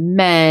surrounded by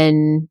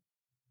men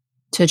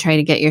to try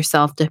to get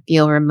yourself to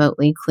feel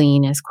remotely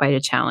clean is quite a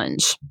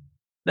challenge.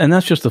 And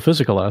that's just the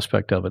physical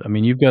aspect of it. I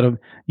mean,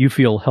 you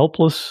feel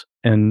helpless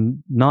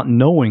and not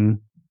knowing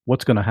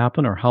what's going to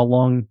happen or how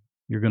long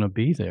you're going to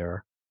be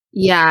there.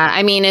 Yeah.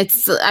 I mean,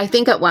 I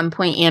think at one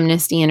point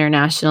Amnesty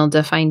International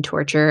defined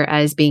torture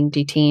as being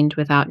detained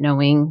without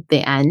knowing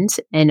the end.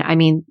 And I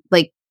mean,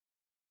 like,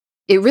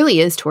 it really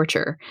is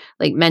torture,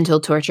 like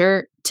mental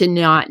torture, to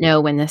not know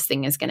when this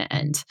thing is going to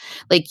end.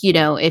 Like, you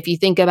know, if you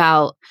think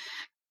about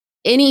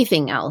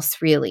anything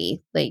else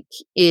really, like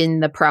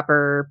in the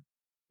proper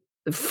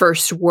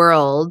first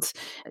world,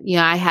 you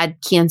know, I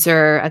had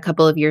cancer a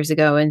couple of years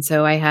ago. And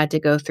so I had to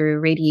go through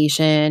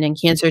radiation and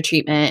cancer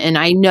treatment. And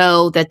I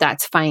know that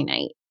that's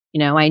finite. You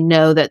know, I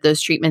know that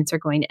those treatments are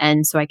going to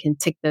end, so I can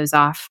tick those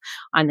off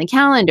on the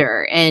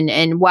calendar.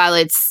 And while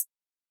it's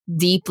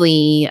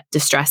deeply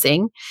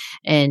distressing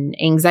and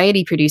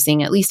anxiety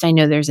producing, at least I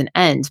know there's an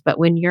end. But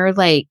when you're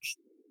like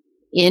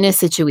in a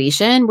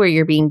situation where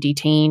you're being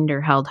detained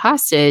or held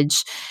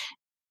hostage,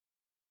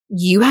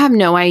 you have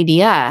no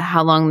idea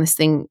how long this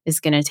thing is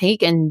going to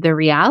take. And the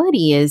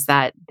reality is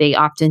that they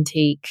often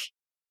take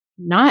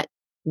not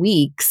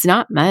weeks,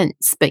 not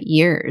months, but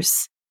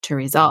years to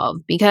resolve.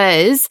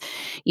 Because,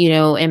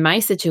 in my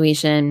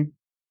situation,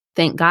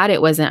 thank God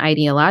it wasn't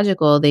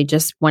ideological. They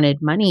just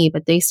wanted money,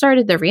 but they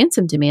started the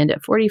ransom demand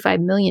at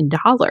 $45 million.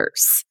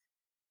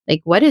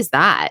 Like, what is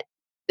that?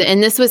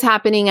 And this was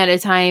happening at a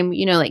time,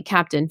 like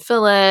Captain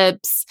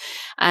Phillips,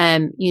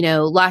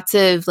 lots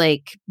of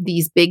like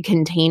these big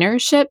container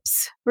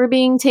ships were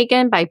being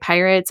taken by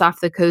pirates off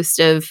the coast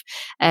of,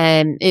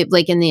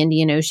 like in the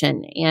Indian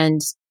Ocean.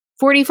 And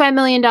 $45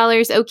 million,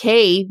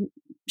 okay,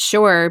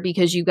 sure,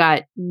 because you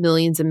got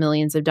millions and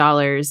millions of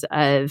dollars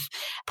of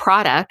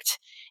product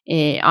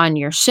on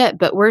your ship,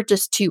 but we're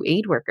just two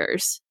aid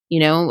workers,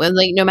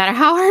 like no matter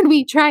how hard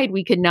we tried,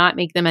 we could not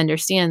make them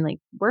understand, like,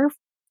 we're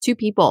two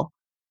people.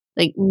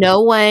 Like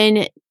no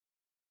one's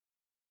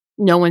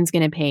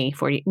going to pay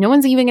no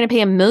one's even going to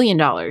pay $1 million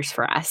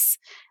for us.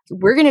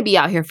 We're going to be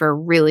out here for a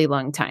really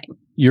long time.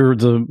 You're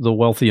the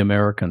wealthy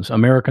Americans.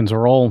 Americans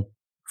are all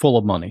full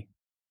of money.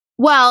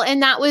 Well,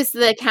 and that was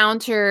the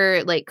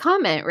counter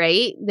comment,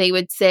 right? They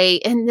would say,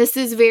 and this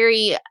is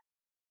I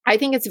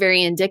think it's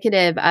very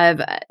indicative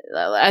of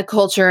a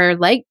culture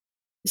like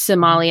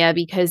Somalia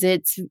because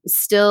it's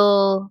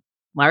still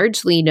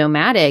largely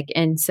nomadic.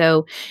 And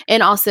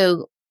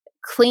also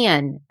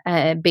clan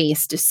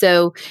based.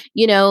 So,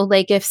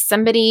 like if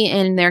somebody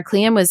in their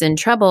clan was in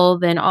trouble,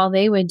 then all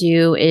they would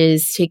do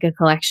is take a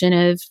collection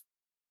of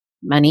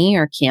money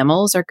or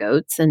camels or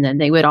goats, and then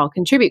they would all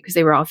contribute because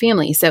they were all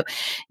family. So,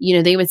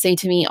 they would say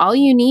to me, all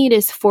you need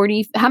is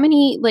 40. How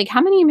many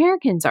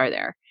Americans are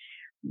there?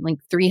 Like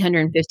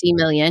 350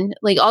 million.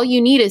 Like all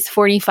you need is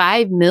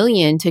 45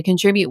 million to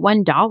contribute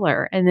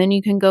 $1 and then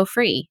you can go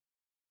free.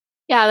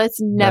 Yeah, that's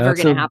never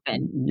going to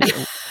happen.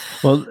 Yeah.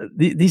 Well,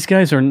 these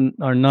guys are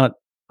not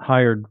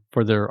hired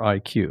for their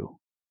IQ.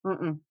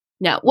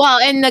 No. Well,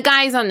 and the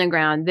guys on the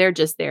ground, they're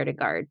just there to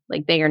guard.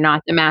 Like they are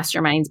not the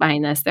masterminds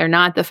behind this. They're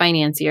not the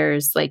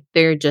financiers. Like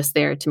they're just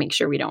there to make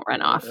sure we don't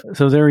run off.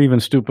 So they're even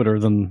stupider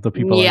than the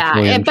people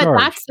actually in but charge.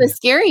 That's the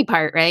scary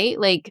part, right?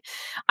 Like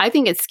I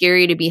think it's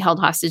scary to be held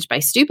hostage by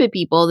stupid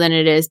people than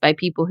it is by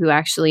people who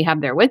actually have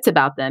their wits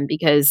about them,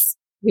 because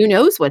who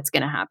knows what's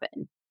going to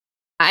happen.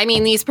 I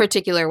mean, these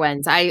particular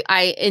ones, I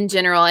in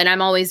general, and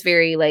I'm always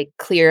very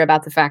clear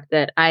about the fact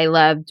that I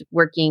loved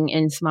working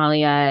in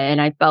Somalia and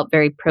I felt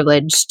very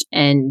privileged,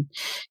 and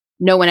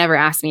no one ever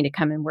asked me to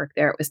come and work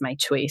there. It was my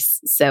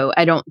choice. So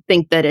I don't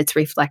think that it's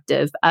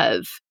reflective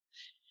of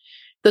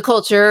the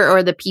culture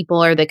or the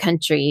people or the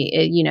country.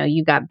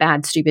 You got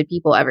bad, stupid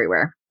people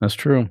everywhere. That's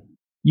true.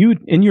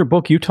 In your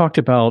book, you talked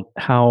about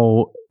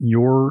how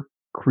your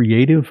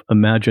creative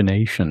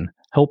imagination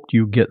helped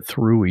you get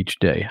through each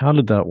day. How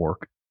did that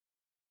work?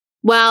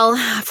 Well,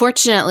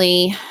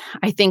 fortunately,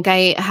 I think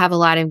I have a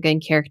lot of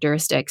good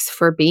characteristics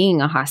for being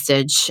a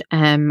hostage.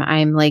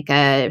 I'm like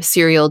a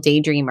serial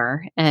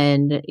daydreamer.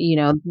 And,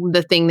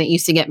 the thing that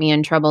used to get me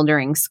in trouble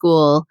during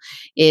school,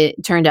 it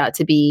turned out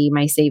to be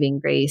my saving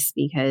grace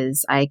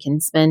because I can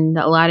spend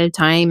a lot of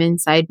time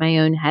inside my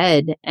own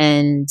head.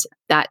 And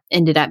that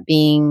ended up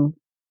being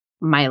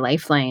my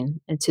lifeline,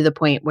 and to the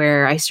point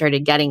where I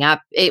started getting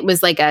up. It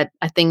was like a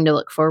thing to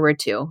look forward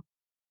to.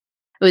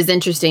 It was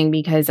interesting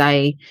because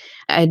I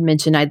had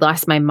mentioned I'd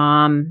lost my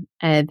mom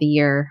the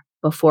year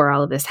before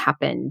all of this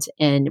happened,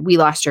 and we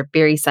lost her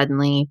very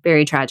suddenly,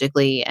 very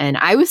tragically. And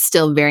I was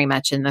still very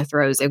much in the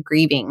throes of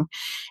grieving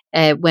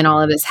when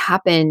all of this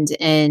happened.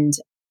 And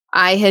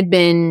I had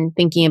been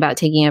thinking about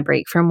taking a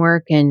break from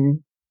work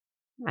and,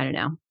 I don't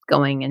know,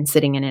 going and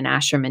sitting in an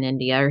ashram in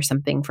India or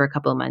something for a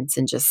couple of months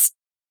and just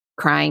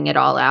crying it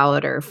all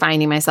out or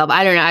finding myself.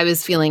 I don't know. I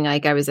was feeling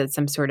like I was at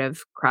some sort of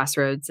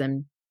crossroads,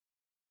 and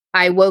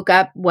I woke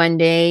up one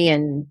day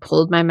and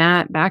pulled my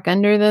mat back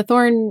under the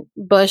thorn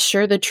bush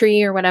or the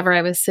tree or whatever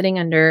I was sitting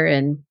under.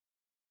 And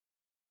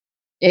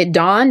it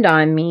dawned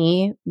on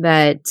me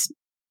that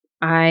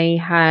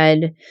I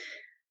had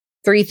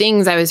 3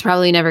 things I was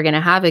probably never going to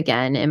have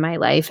again in my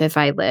life if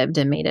I lived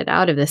and made it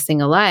out of this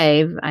thing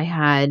alive. I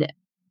had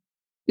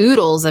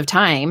oodles of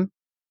time.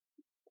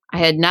 I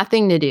had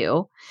nothing to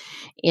do.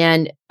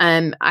 And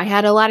I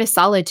had a lot of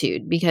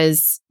solitude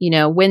because,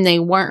 when they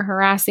weren't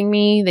harassing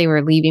me, they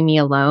were leaving me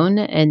alone.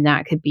 And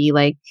that could be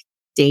like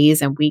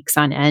days and weeks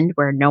on end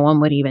where no one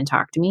would even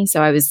talk to me.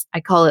 So I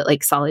call it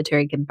like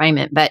solitary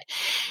confinement. But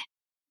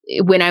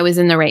when I was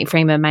in the right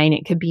frame of mind,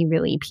 it could be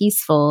really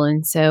peaceful.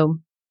 And so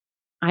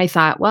I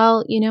thought,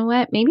 well, you know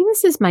what? Maybe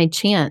this is my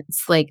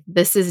chance. Like,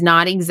 this is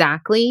not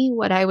exactly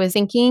what I was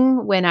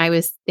thinking when I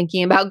was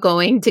thinking about go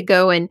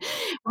and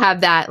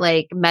have that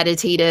like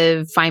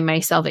meditative find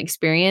myself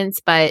experience.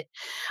 But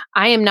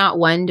I am not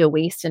one to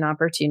waste an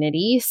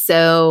opportunity.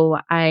 So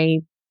I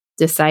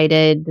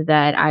decided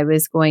that I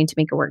was going to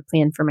make a work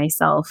plan for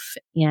myself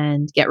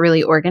and get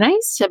really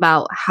organized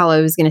about how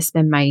I was going to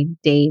spend my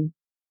day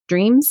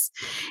dreams.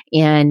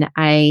 And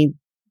I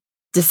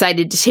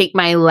decided to take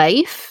my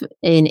life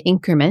in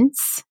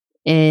increments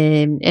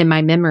in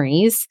my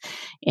memories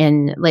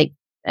and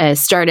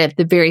start at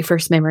the very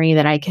first memory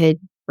that I could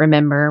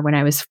remember when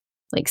I was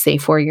say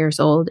 4 years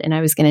old. And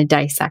I was going to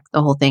dissect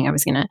the whole thing. I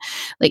was going to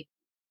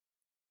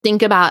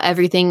think about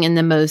everything in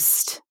the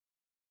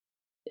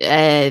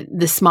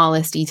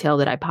smallest detail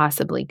that I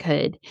possibly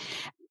could.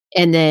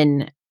 And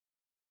then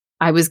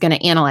I was going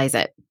to analyze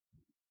it.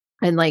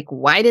 And like,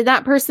 why did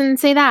that person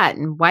say that?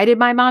 And why did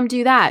my mom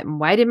do that?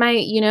 And why did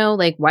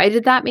why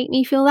did that make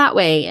me feel that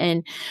way?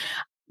 And,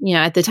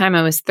 at the time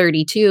I was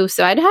 32.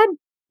 So I'd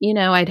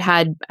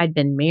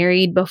been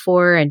married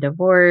before and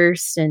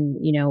divorced. And,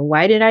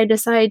 why did I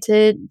decide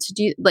to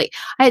do, like,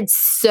 I had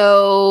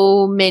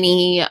so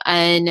many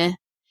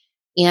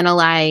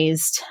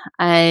unanalyzed,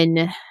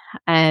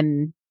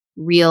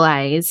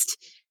 realized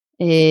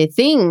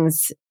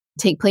things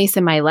take place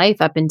in my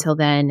life up until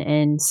then.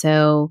 And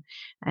so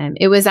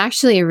it was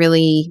actually a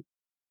really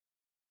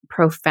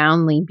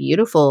profoundly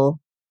beautiful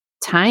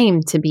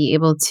time to be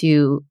able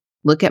to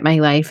look at my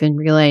life and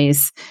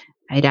realize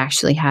I'd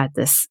actually had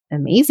this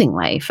amazing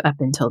life up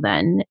until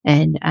then.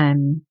 And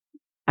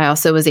I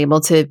also was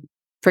able to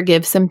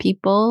forgive some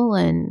people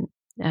and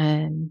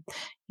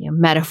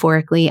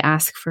metaphorically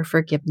ask for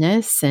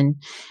forgiveness.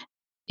 And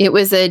it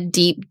was a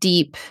deep,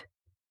 deep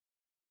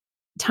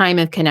time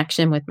of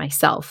connection with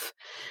myself.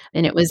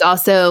 And it was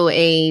also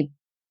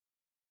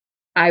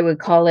I would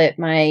call it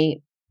my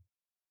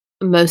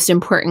most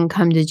important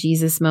come to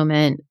Jesus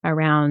moment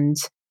around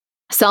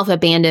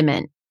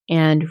self-abandonment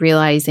and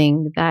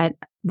realizing that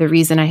the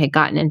reason I had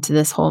gotten into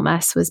this whole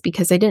mess was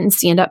because I didn't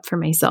stand up for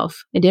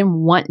myself. I didn't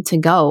want to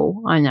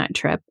go on that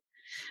trip,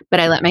 but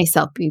I let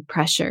myself be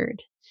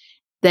pressured.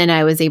 Then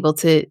I was able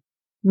to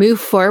move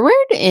forward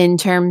in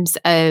terms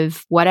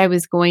of what I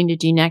was going to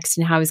do next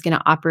and how I was going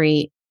to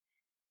operate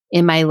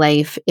in my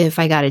life if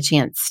I got a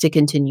chance to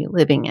continue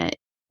living it.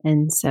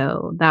 And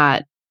so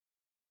that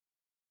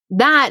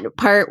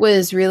part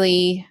was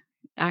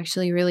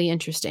actually really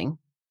interesting.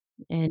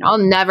 And I'll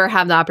never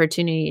have the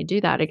opportunity to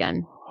do that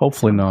again.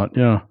 Hopefully not.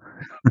 Yeah.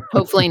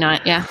 Hopefully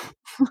not. Yeah.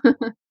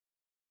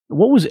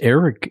 What was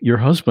Eric, your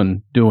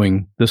husband,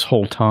 doing this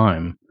whole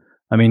time?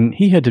 I mean,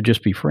 he had to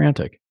just be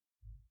frantic.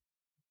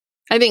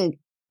 I think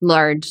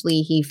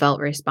largely he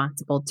felt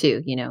responsible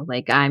too,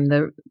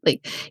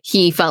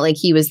 he felt like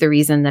he was the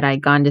reason that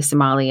I'd gone to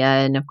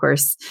Somalia. And of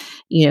course,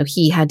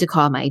 he had to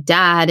call my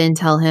dad and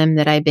tell him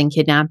that I'd been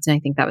kidnapped. And I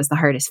think that was the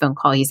hardest phone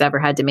call he's ever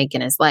had to make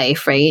in his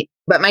life. Right.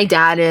 But my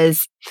dad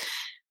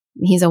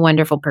he's a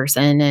wonderful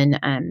person.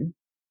 And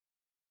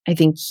I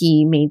think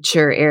he made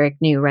sure Eric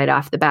knew right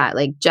off the bat,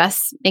 like,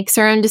 Jess makes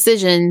her own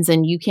decisions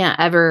and you can't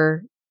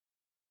ever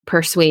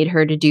persuade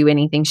her to do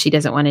anything she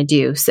doesn't want to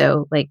do.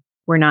 So like,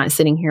 we're not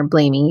sitting here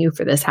blaming you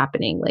for this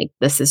happening. Like,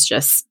 this is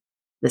just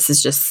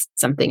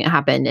something that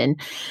happened.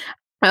 And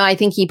I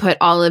think he put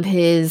all of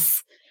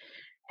his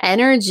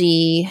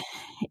energy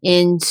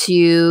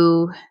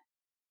into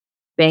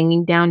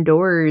banging down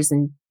doors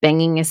and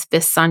banging his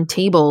fists on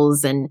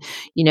tables and,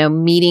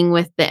 meeting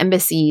with the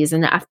embassies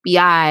and the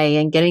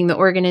FBI and getting the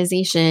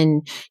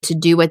organization to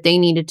do what they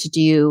needed to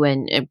do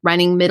and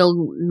running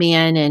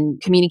middleman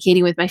and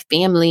communicating with my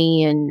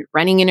family and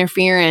running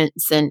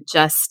interference. And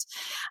just,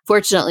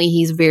 fortunately,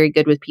 he's very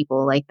good with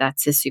people. Like,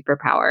 that's his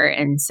superpower.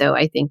 And so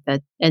I think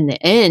that in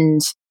the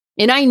end,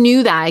 and I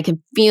knew that, I could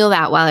feel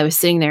that while I was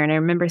sitting there. And I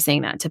remember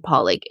saying that to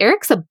Paul, like,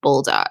 Eric's a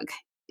bulldog.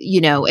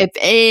 If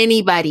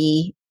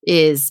anybody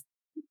is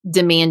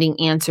demanding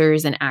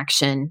answers and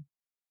action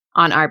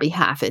on our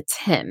behalf, it's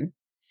him.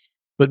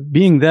 But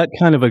being that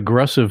kind of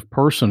aggressive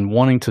person,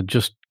 wanting to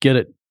just get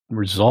it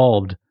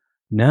resolved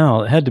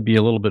now, it had to be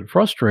a little bit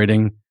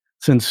frustrating,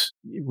 since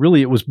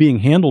really it was being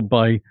handled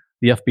by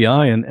the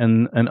FBI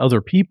and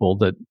other people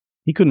that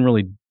he couldn't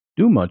really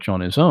do much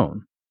on his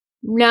own.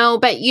 No,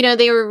 but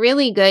they were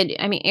really good.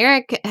 I mean,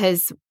 Eric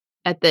has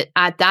at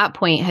that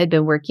point had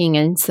been working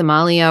in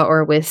Somalia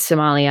or with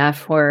Somalia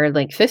for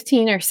like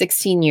 15 or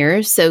 16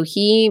 years. So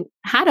he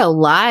had a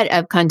lot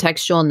of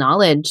contextual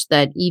knowledge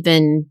that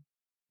even,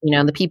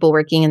 the people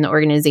working in the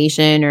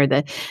organization or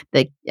the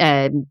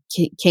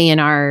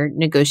KNR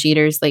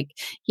negotiators, like,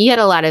 he had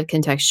a lot of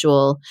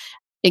contextual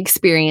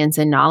experience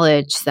and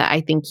knowledge that I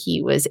think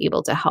he was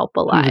able to help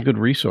a lot. He's a good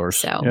resource.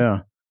 So, yeah.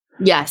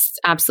 Yes,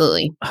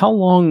 absolutely. How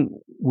long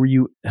were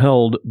you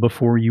held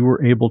before you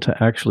were able to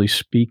actually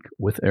speak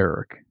with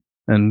Eric?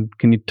 And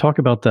can you talk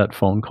about that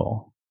phone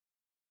call?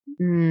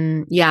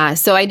 Yeah.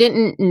 So I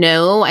didn't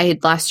know. I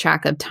had lost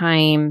track of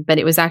time, but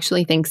it was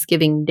actually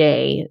Thanksgiving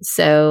Day.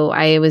 So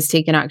I was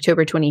taken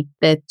October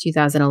 25th,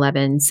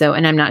 2011. So,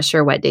 and I'm not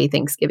sure what day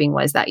Thanksgiving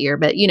was that year,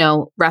 but,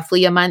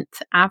 roughly a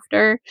month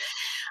after.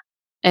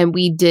 And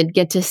we did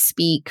get to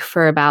speak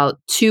for about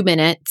 2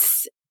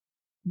 minutes.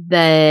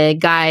 The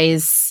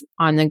guys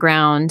on the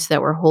ground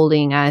that were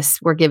holding us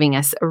were giving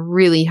us a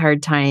really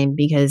hard time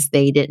because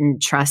they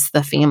didn't trust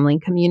the family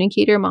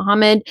communicator,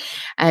 Mohammed,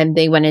 and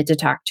they wanted to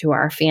talk to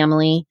our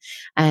family.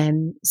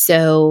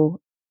 So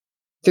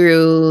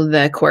through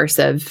the course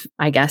of,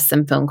 I guess,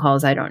 some phone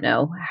calls, I don't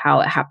know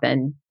how it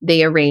happened,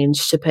 they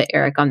arranged to put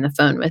Eric on the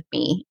phone with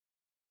me.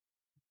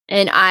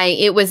 And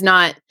it was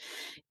not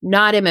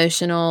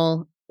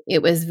emotional. I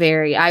was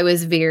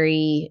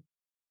very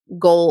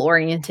goal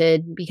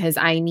oriented because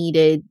I need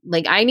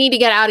to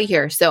get out of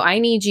here. So I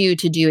need you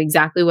to do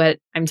exactly what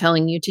I'm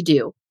telling you to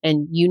do.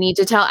 And you need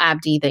to tell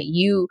Abdi that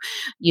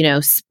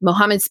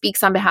Mohammed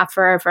speaks on behalf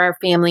for our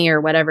family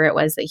or whatever it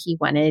was that he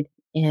wanted.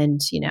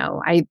 And,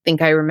 I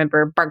think I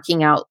remember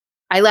barking out,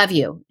 I love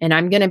you and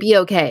I'm going to be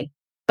okay.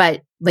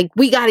 But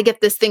we got to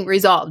get this thing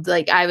resolved.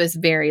 I was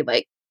very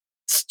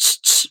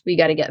we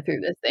got to get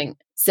through this thing.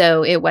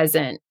 So it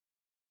wasn't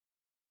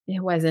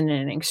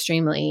an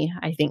extremely,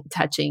 I think,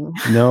 touching.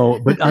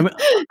 No, but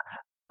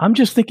I'm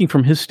just thinking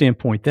from his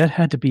standpoint, that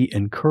had to be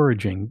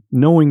encouraging,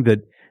 knowing that,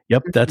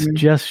 yep, that's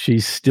Jess.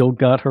 She's still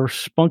got her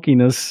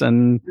spunkiness.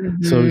 And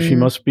so she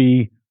must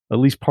be at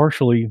least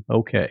partially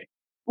okay.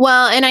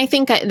 Well, and I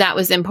think that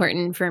was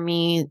important for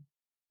me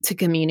to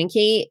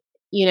communicate,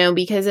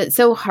 because it's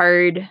so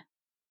hard.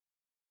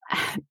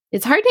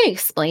 It's hard to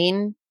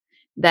explain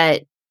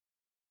that,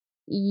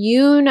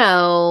 when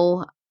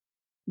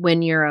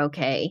you're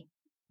okay,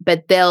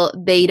 but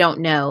they don't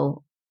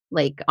know,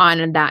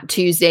 on that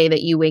Tuesday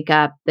that you wake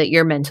up, that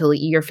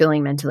you're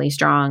feeling mentally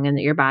strong and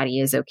that your body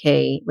is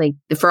okay.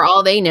 For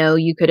all they know,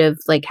 you could have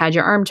had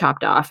your arm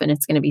chopped off and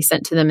it's going to be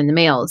sent to them in the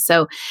mail.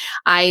 So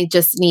I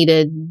just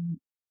needed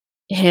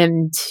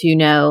him to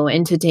know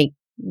and to take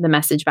the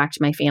message back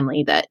to my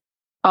family that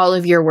all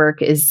of your work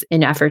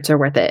and efforts are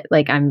worth it.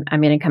 I'm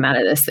going to come out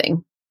of this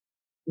thing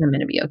and I'm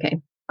going to be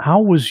okay. How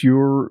was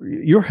your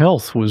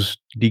health was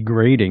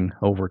degrading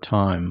over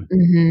time?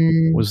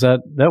 Mm-hmm. Was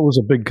that was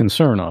a big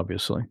concern,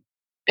 obviously?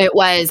 It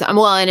was.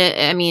 Well,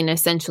 and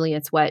essentially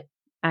it's what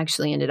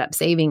actually ended up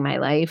saving my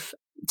life.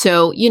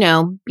 So,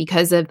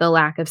 because of the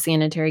lack of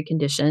sanitary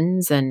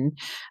conditions, and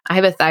I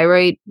have a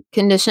thyroid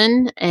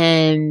condition,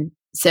 and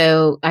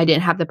so I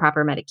didn't have the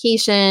proper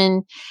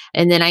medication.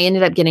 And then I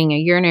ended up getting a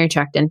urinary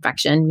tract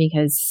infection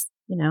because,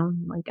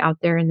 out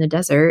there in the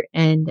desert.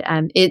 And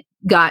it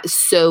got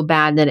so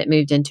bad that it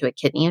moved into a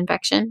kidney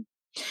infection.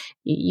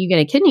 You get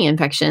a kidney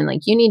infection,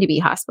 you need to be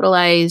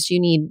hospitalized, you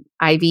need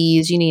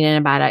IVs, you need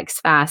antibiotics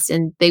fast.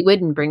 And they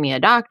wouldn't bring me a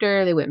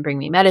doctor. They wouldn't bring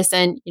me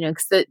medicine,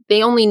 because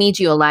they only need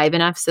you alive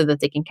enough so that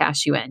they can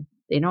cash you in.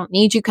 They don't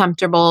need you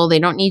comfortable. They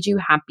don't need you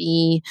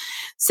happy.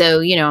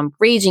 So, I'm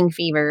raging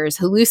fevers,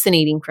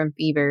 hallucinating from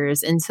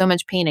fevers, in so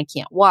much pain I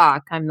can't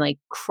walk. I'm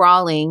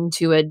crawling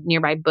to a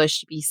nearby bush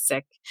to be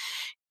sick.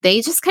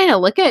 They just kind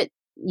of look at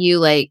you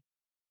like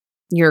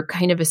you're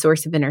kind of a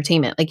source of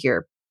entertainment, like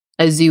you're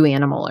a zoo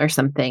animal or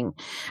something.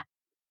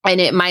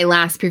 And my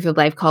last proof of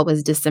life call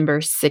was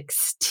January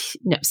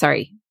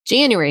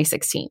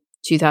 16th.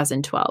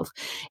 2012.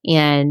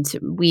 And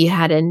we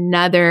had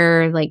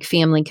another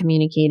family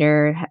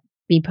communicator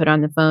be put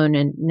on the phone,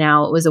 and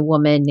now it was a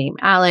woman named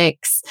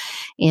Alex.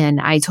 And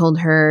I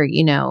told her,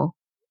 you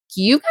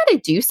got to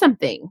do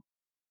something.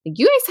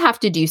 You guys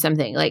have to do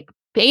something,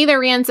 pay the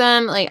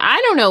ransom. I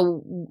don't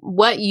know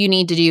what you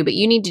need to do, but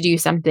you need to do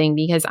something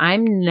because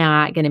I'm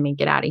not going to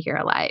make it out of here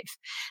alive.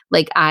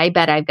 I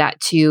bet I've got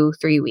 2-3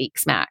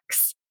 weeks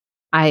max.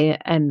 I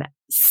am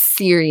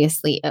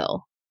seriously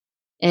ill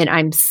and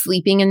I'm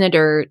sleeping in the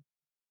dirt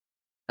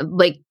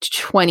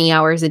 20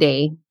 hours a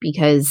day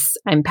because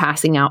I'm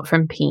passing out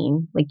from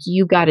pain.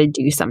 You got to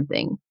do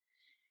something.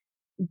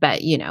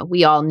 But,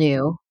 we all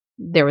knew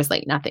there was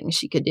nothing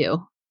she could do.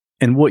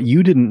 And what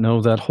you didn't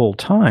know that whole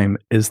time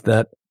is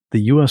that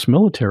the U.S.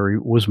 military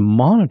was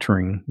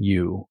monitoring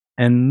you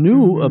and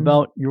knew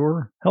about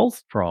your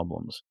health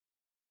problems.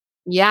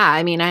 Yeah.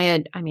 I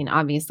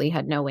obviously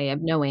had no way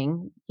of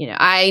knowing,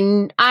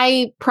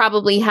 I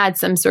probably had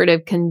some sort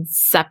of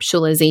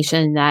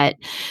conceptualization that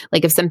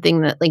if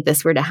something that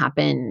this were to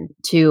happen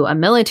to a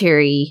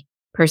military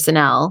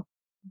personnel,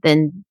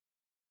 then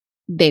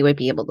they would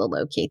be able to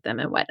locate them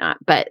and whatnot.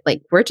 But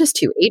we're just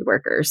 2 aid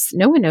workers.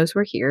 No one knows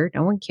we're here.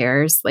 No one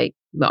cares.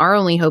 Our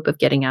only hope of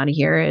getting out of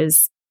here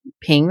is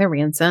paying the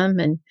ransom.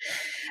 And,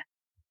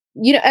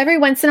 every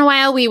once in a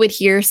while we would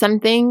hear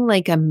something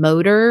like a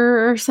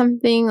motor or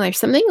something,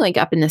 something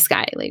up in the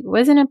sky. It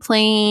wasn't a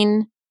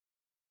plane.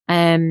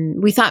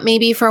 We thought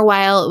maybe for a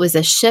while it was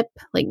a ship,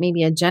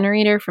 maybe a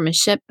generator from a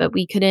ship, but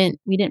we didn't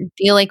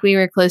feel like we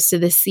were close to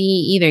the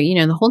sea either.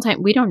 The whole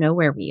time we don't know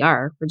where we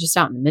are. We're just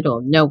out in the middle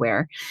of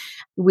nowhere.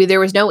 There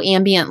was no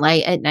ambient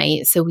light at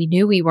night. So we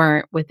knew we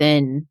weren't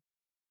within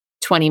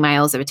 20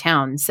 miles of a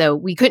town. So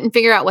we couldn't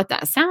figure out what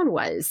that sound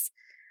was.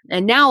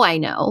 And now I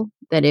know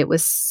that it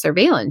was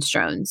surveillance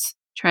drones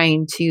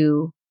trying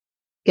to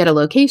get a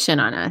location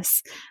on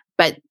us.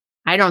 But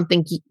I don't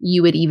think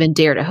you would even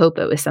dare to hope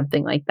it was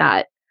something like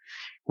that.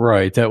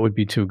 Right. That would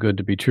be too good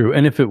to be true.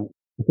 And if it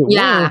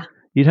yeah. were,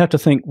 you'd have to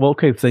think, well,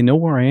 okay, if they know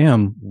where I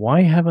am,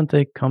 why haven't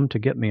they come to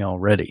get me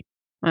already?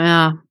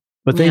 Yeah.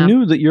 But they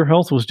knew that your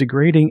health was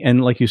degrading.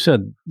 And like you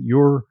said,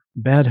 your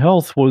bad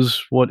health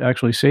was what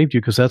actually saved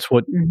you, because that's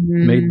what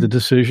made the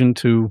decision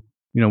to,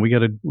 we got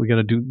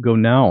to go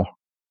now.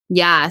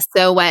 Yeah.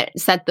 So what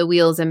set the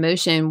wheels in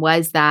motion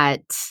was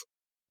that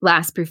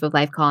last proof of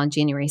life call on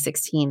January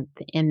 16th.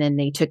 And then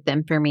they took the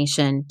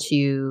information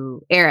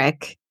to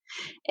Eric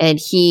And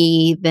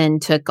he then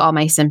took all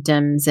my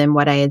symptoms and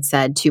what I had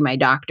said to my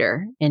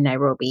doctor in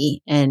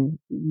Nairobi. And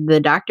the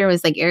doctor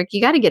was like, Eric,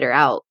 you got to get her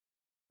out.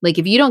 Like,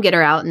 if you don't get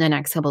her out in the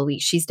next couple of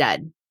weeks, she's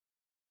dead.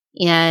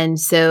 And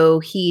so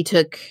he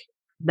took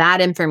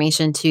that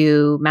information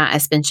to Matt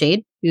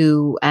Espenshade,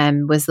 who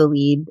was the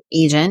lead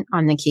agent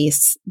on the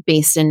case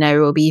based in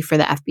Nairobi for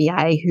the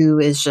FBI, who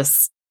is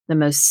just the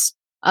most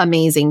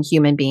amazing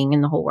human being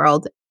in the whole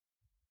world.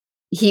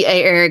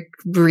 Eric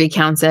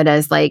recounts it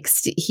as like,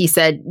 he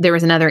said there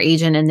was another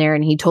agent in there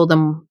and he told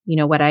them,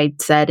 what I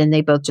said, and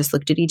they both just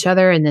looked at each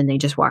other and then they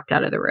just walked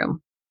out of the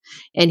room.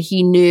 And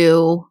he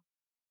knew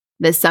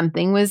that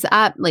something was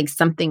up, like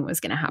something was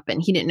going to happen.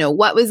 He didn't know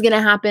what was going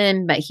to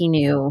happen, but he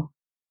knew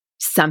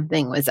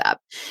something was up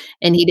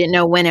and he didn't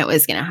know when it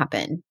was going to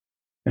happen.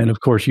 And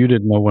of course, you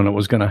didn't know when it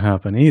was going to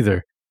happen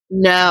either.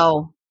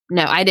 No,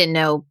 I didn't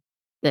know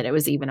that it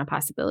was even a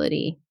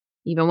possibility,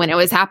 even when it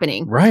was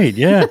happening. Right.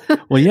 Yeah.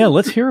 Well, yeah,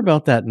 let's hear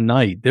about that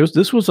night.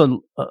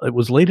 It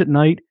was late at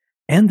night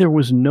and there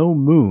was no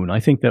moon.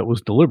 I think that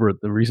was deliberate.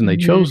 The reason they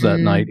chose that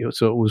night.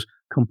 So it was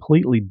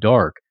completely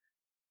dark.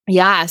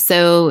 Yeah.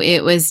 So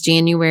it was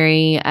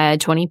January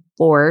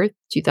 24th,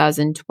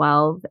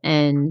 2012.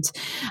 And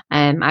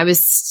I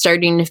was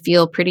starting to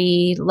feel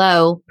pretty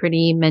low,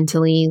 pretty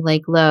mentally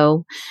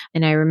low.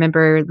 And I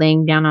remember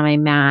laying down on my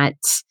mat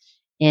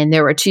and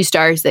there were 2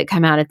 stars that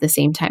come out at the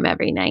same time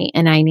every night.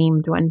 And I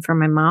named one for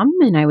my mom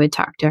and I would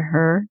talk to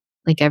her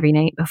every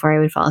night before I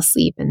would fall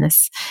asleep. And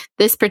this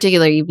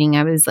particular evening,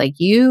 I was like,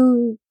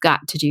 you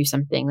got to do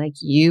something.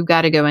 You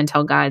got to go and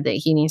tell God that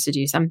he needs to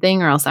do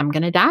something or else I'm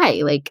going to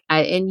die.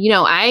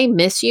 I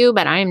miss you,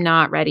 but I'm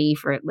not ready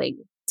for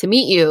to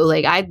meet you.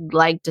 I'd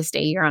like to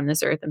stay here on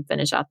this earth and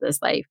finish out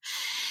this life.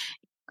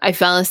 I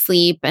fell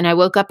asleep and I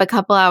woke up a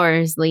couple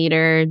hours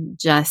later,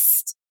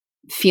 just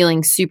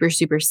feeling super,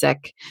 super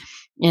sick.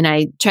 And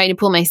I try to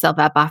pull myself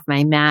up off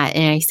my mat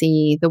and I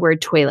see the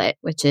word toilet,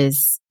 which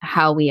is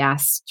how we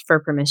asked for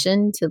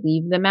permission to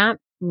leave the mat.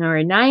 There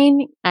were 9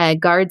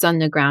 guards on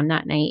the ground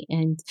that night.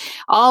 And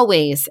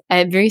always,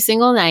 every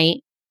single night,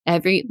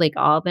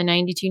 all the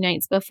 92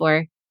 nights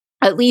before,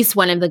 at least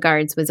one of the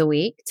guards was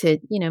awake to,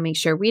 make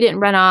sure we didn't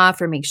run off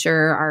or make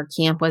sure our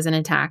camp wasn't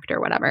attacked or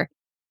whatever.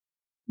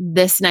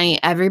 This night,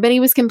 everybody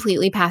was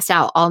completely passed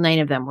out. All 9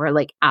 of them were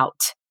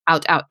out.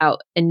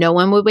 And no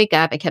one would wake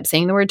up. I kept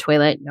saying the word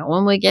toilet. No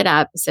one would get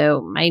up.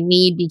 So my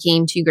need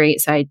became too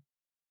great. So I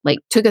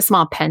took a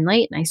small pen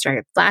light and I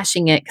started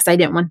flashing it because I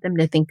didn't want them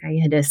to think I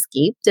had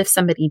escaped if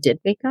somebody did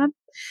wake up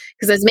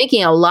because I was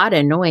making a lot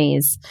of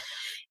noise.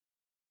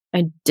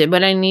 I did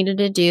what I needed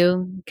to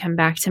do, come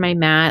back to my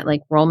mat,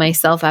 roll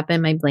myself up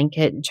in my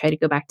blanket and try to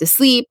go back to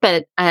sleep.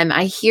 But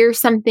I hear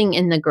something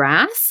in the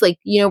grass.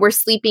 We're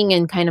sleeping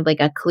in kind of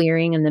a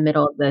clearing in the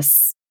middle of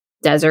this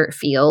desert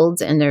fields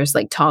and there's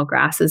tall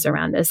grasses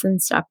around us and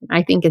stuff. And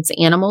I think it's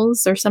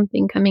animals or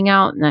something coming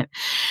out. And I'm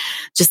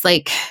just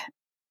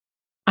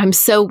I'm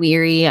so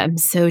weary. I'm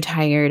so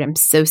tired. I'm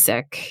so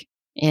sick.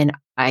 And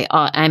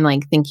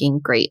I'm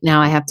thinking, great,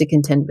 now I have to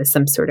contend with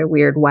some sort of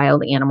weird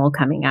wild animal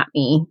coming at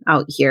me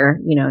out here,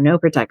 no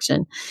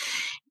protection.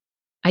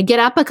 I get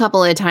up a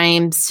couple of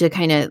times to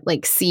kind of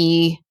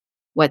see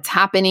what's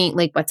happening,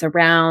 what's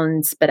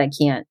around, but I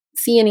can't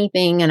see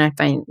anything. And I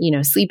find,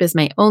 sleep is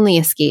my only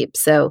escape.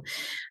 So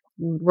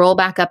roll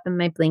back up in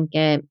my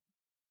blanket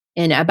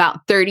and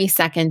about 30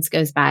 seconds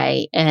goes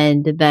by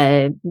and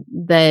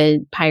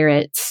the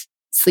pirate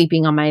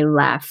sleeping on my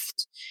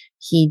left,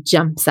 he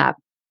jumps up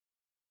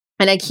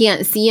and I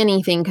can't see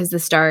anything because the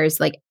stars,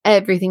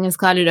 everything is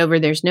clouded over.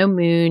 There's no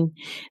moon.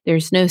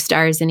 There's no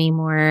stars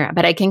anymore,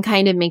 but I can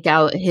kind of make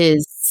out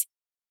his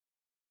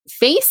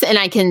face and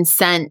I can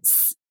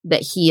sense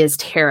that he is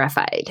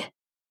terrified.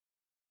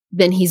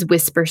 Then he's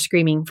whisper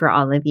screaming for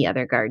all of the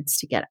other guards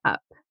to get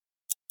up.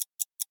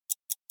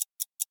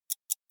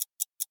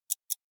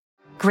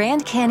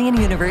 Grand Canyon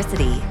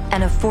University,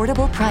 an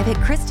affordable private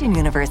Christian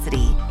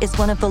university, is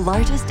one of the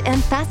largest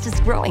and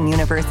fastest growing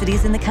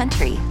universities in the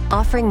country,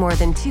 offering more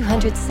than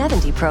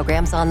 270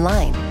 programs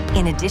online.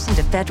 In addition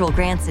to federal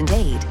grants and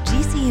aid,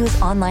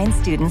 GCU's online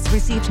students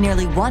received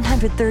nearly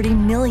 $130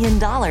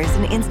 million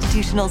in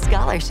institutional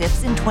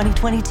scholarships in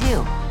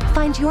 2022.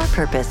 Find your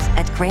purpose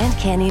at Grand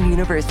Canyon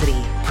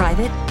University.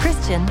 Private,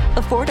 Christian,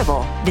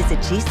 affordable. Visit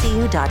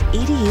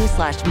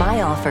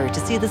gcu.edu/myoffer to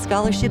see the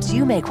scholarships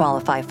you may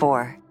qualify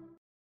for.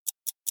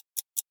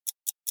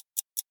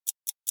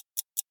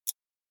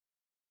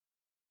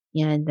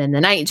 And then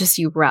the night just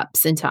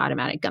erupts into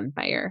automatic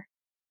gunfire.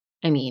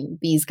 I mean,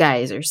 these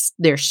guys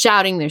they're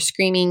shouting, they're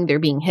screaming, they're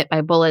being hit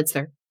by bullets,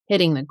 they're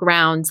hitting the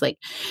ground.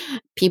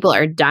 People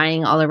are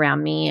dying all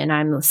around me and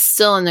I'm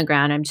still on the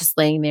ground. I'm just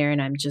laying there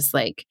and I'm just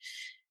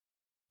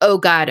oh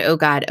God, oh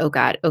God, oh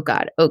God, oh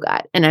God, oh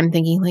God. And I'm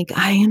thinking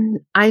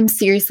I'm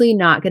seriously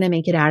not going to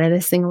make it out of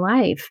this thing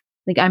alive.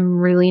 I'm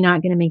really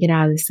not going to make it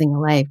out of this thing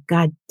alive.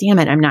 God damn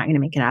it. I'm not going to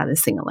make it out of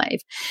this thing alive.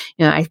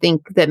 I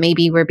think that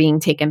maybe we're being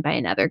taken by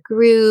another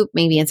group.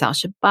 Maybe it's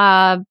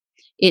Al-Shabaab.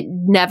 It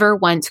never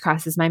once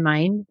crosses my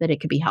mind that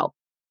it could be help.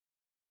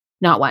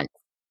 Not once.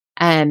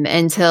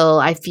 until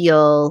I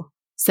feel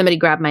somebody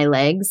grab my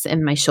legs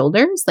and my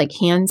shoulders, like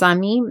hands on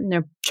me, and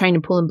they're trying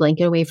to pull a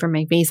blanket away from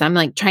my face. I'm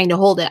like trying to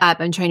hold it up.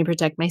 I'm trying to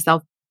protect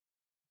myself.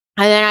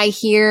 And then I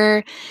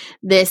hear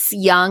this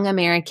young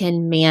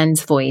American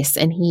man's voice,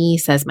 and he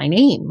says my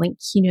name, like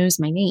he knows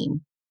my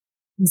name.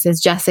 He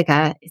says,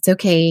 Jessica, it's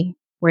okay.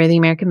 We're the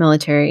American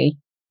military.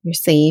 You're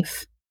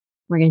safe.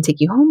 We're going to take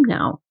you home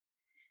now.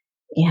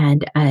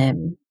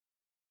 And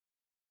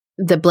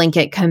the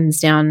blanket comes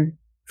down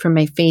from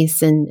my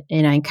face, and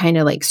I kind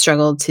of like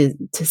struggle to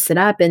sit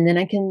up, and then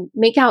I can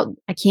make out,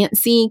 I can't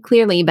see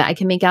clearly, but I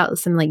can make out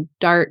some like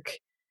dark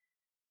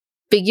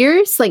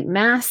figures, like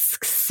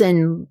masks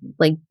and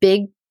like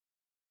big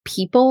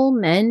people,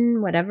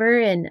 men, whatever.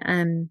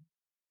 And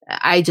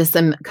I just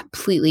am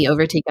completely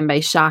overtaken by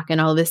shock and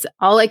all this.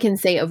 All I can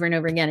say over and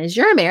over again is,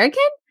 "You're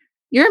American?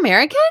 You're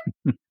American?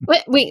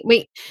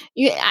 Wait,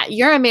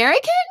 you're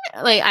American?"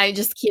 Like, I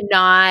just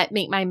cannot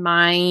make my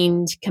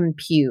mind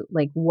compute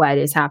like what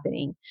is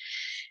happening.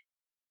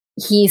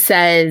 He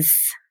says,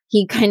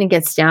 he kind of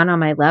gets down on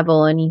my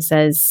level and he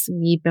says,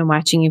 "We've been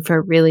watching you for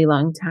a really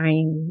long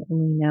time, and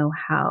we know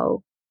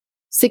how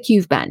sick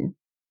you've been."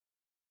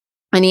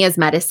 And he has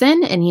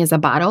medicine, and he has a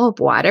bottle of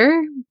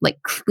water,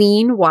 like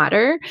clean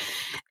water.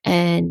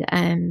 And,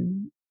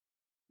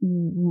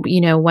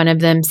 one of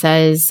them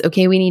says,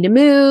 "Okay, we need to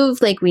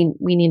move. Like we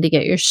need to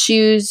get your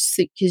shoes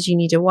because you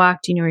need to walk.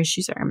 Do you know where your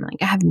shoes are?" I'm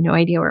like, "I have no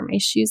idea where my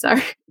shoes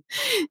are."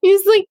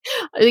 He's like,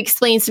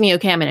 explains to me,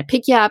 "Okay, I'm going to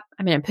pick you up.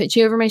 I'm going to put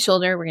you over my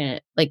shoulder. We're going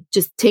to like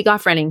just take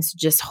off running. So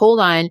just hold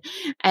on."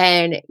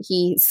 And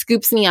he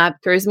scoops me up,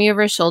 throws me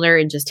over his shoulder,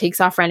 and just takes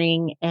off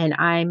running. And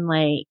I'm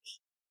like,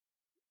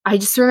 I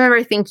just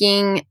remember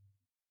thinking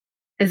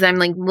as I'm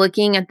like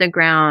looking at the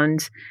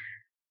ground,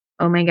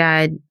 oh my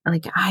God,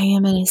 like I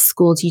am a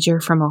school teacher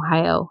from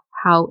Ohio.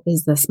 How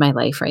is this my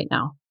life right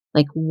now?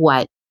 Like,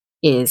 what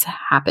is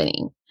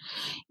happening?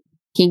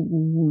 He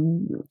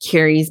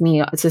carries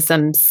me to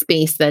some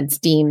space that's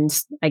deemed,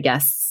 I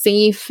guess,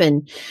 safe,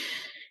 and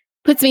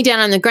puts me down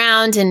on the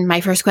ground. And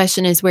my first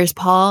question is, "Where's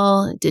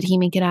Paul? Did he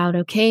make it out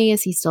okay?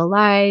 Is he still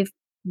alive?"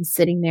 He's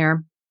sitting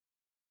there.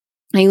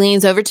 He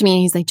leans over to me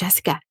and he's like,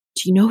 "Jessica,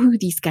 do you know who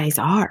these guys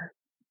are?"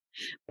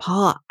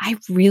 "Paul, I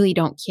really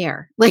don't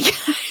care. Like,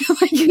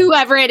 like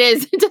whoever it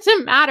is, it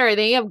doesn't matter.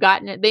 They have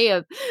gotten it. They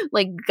have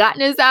like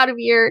gotten us out of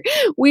here.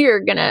 We are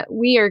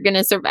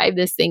gonna survive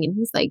this thing." And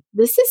he's like,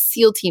 "This is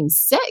SEAL Team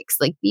 6.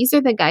 Like, these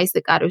are the guys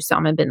that got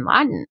Osama bin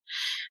Laden."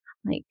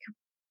 I'm like,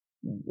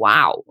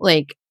 wow.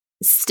 Like,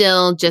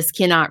 still just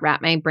cannot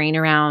wrap my brain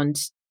around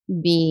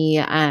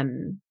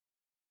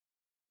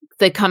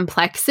the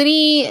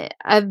complexity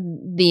of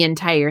the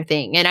entire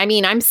thing. And I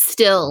mean, I'm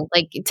still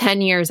like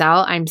 10 years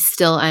out, I'm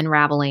still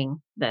unraveling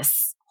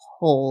this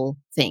whole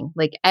thing.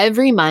 Like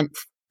every month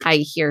I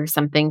hear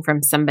something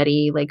from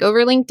somebody like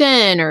over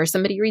LinkedIn, or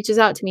somebody reaches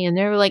out to me and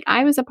they're like,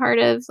 "I was a part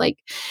of like,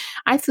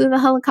 I flew the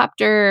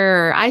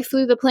helicopter, or I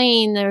flew the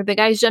plane, or the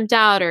guys jumped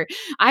out, or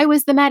I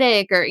was the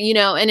medic," or,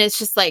 and it's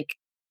just like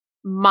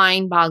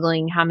mind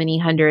boggling how many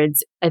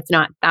hundreds, if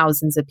not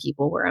thousands of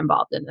people were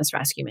involved in this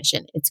rescue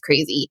mission. It's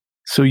crazy.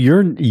 So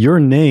your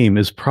name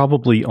is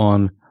probably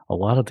on a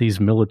lot of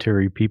these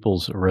military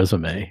people's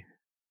resume.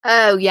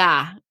 Oh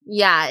yeah.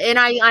 Yeah. And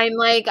I'm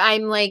like,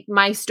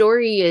 my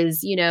story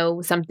is,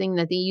 something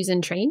that they use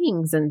in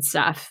trainings and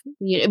stuff,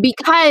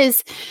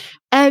 because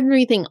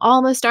everything,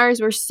 all the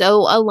stars were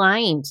so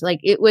aligned.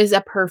 Like it was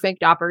a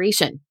perfect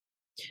operation,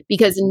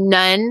 because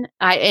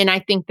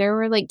I think there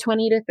were like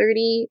 20 to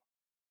 30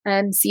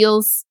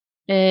 SEALs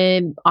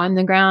on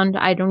the ground.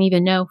 I don't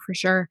even know for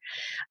sure.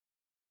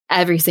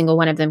 Every single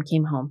one of them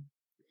came home.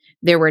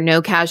 There were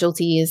no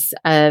casualties,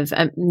 of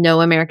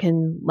no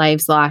American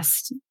lives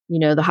lost.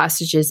 The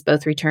hostages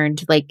both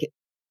returned. Like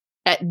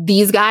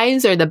these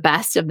guys are the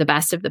best of the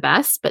best of the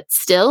best, but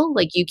still,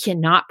 like, you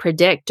cannot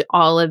predict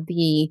all of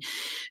the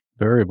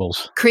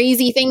variables,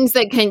 crazy things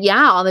that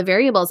all the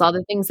variables, all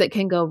the things that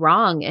can go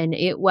wrong. And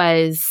it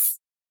was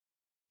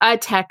a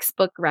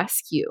textbook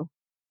rescue.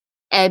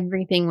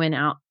 Everything went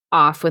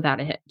off without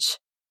a hitch.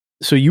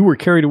 So you were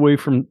carried away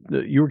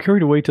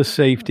to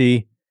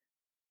safety,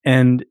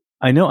 and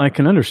I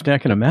can understand, I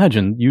can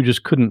imagine you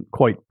just couldn't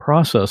quite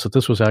process that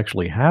this was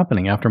actually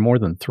happening after more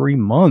than 3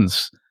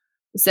 months.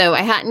 So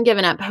I hadn't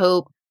given up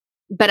hope,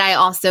 but I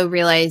also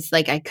realized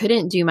like I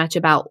couldn't do much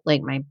about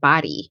like my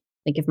body.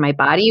 Like if my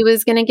body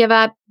was going to give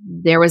up,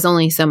 there was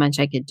only so much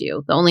I could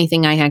do. The only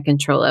thing I had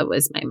control of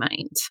was my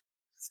mind.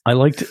 I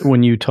liked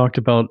when you talked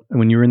about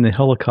when you were in the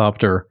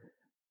helicopter,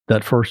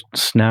 that first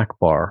snack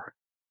bar.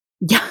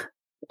 Yeah.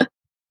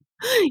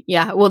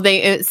 Yeah. Well,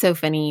 it's so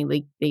funny.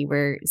 Like they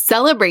were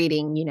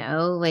celebrating,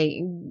 like,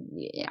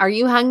 "Are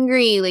you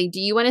hungry? Like, do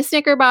you want a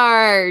Snicker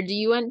bar? Do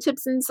you want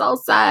chips and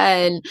salsa?"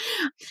 And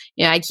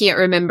I can't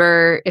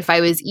remember if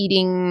I was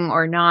eating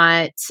or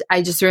not.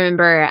 I just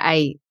remember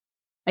I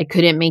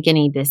couldn't make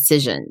any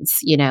decisions,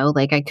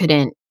 like I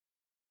couldn't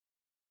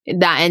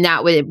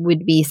that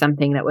would be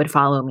something that would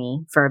follow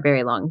me for a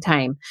very long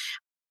time.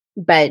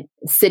 But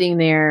sitting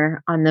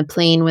there on the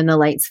plane when the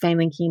lights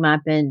finally came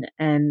up and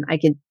I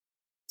could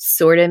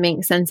sort of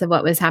make sense of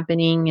what was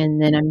happening. And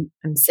then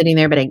I'm sitting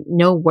there, but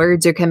no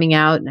words are coming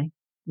out, and I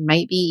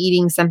might be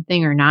eating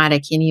something or not. I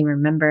can't even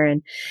remember.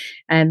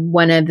 And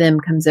one of them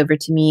comes over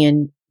to me,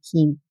 and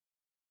he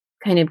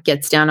kind of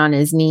gets down on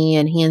his knee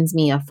and hands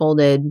me a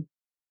folded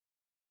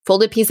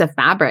piece of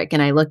fabric.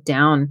 And I look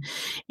down,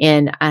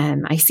 and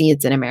I see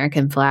it's an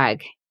American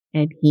flag.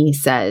 And he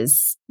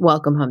says,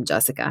 "Welcome home,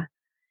 Jessica."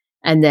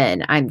 And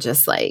then I'm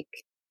just like,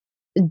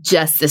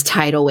 just this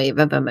tidal wave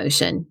of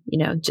emotion,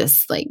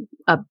 just like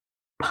a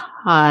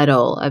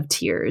puddle of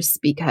tears,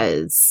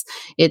 because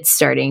it's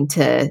starting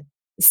to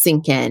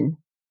sink in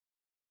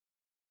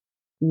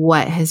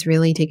what has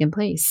really taken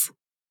place,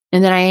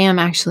 and that I am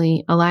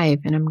actually alive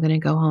and I'm going to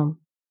go home.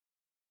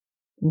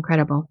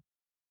 Incredible.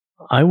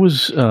 I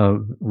was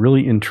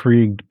really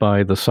intrigued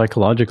by the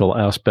psychological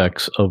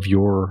aspects of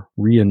your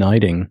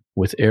reuniting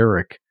with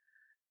Eric,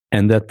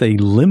 and that they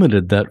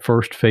limited that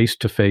first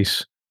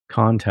face-to-face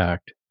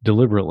contact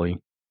deliberately.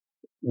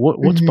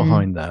 What's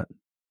behind that?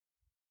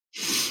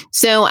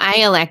 So I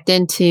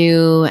elected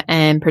to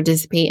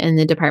participate in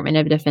the Department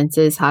of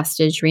Defense's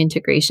hostage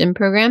reintegration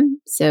program.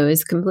 So it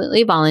was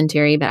completely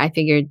voluntary, but I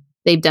figured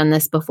they've done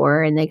this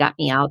before and they got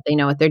me out. They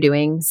know what they're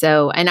doing.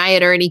 So, and I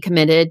had already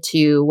committed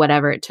to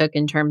whatever it took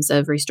in terms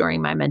of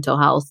restoring my mental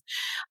health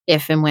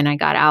if and when I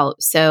got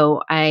out.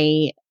 So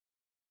I,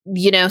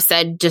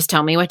 said, just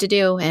tell me what to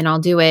do and I'll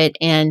do it.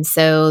 And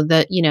so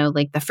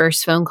the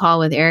first phone call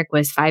with Eric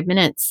was 5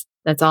 minutes.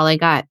 That's all I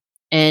got.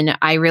 And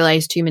I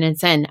realized 2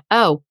 minutes in,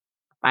 5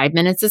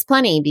 minutes is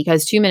plenty,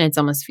 because 2 minutes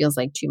almost feels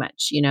like too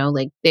much,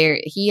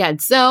 he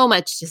had so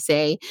much to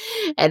say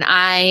and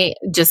I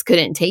just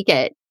couldn't take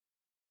it.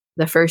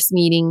 The first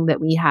meeting that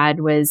we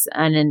had was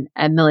on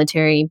a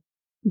military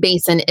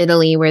base in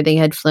Italy, where they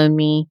had flown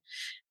me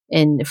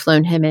and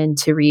flown him in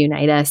to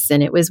reunite us.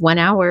 And it was 1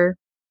 hour,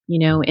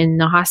 in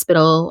the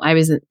hospital. I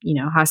was,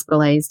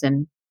 hospitalized.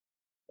 And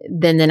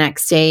then the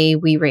next day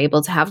we were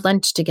able to have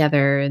lunch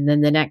together. And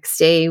then the next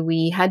day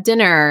we had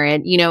dinner,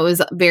 and, it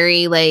was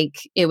very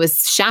it was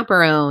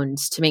chaperoned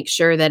to make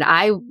sure that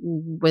I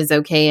was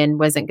okay and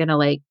wasn't going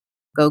to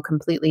go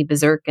completely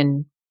berserk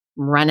and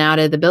run out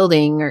of the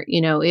building, or,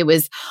 it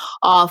was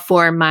all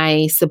for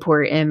my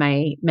support and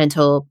my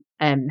mental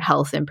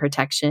health and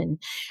protection,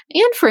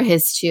 and for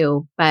his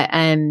too. But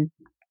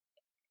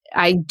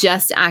I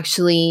just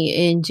actually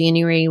in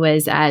January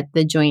was at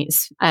the Joint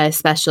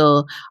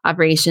Special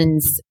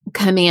Operations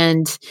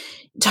Command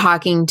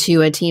talking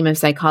to a team of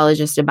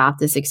psychologists about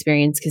this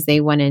experience, because they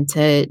wanted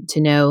to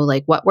know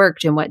what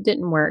worked and what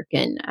didn't work.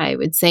 And I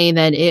would say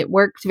that it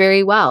worked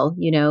very well.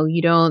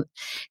 You don't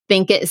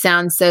think it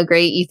sounds so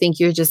great. You think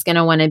you're just going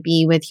to want to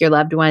be with your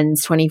loved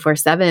ones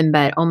 24/7.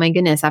 But oh my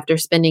goodness, after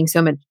spending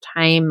so much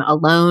time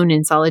alone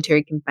in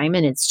solitary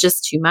confinement, it's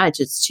just too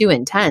much. It's too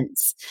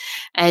intense.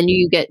 And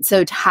you get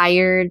so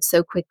tired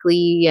so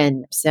quickly.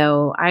 And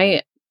so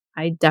I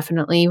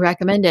definitely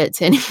recommend it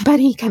to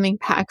anybody coming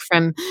back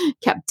from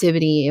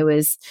captivity.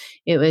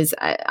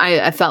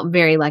 I felt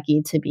very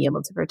lucky to be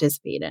able to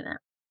participate in it.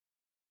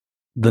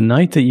 The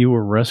night that you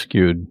were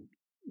rescued,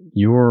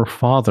 your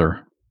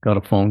father got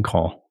a phone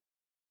call.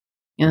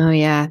 Oh,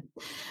 yeah.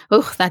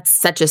 Oh, that's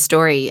such a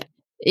story.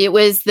 It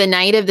was the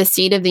night of the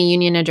State of the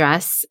Union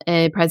address.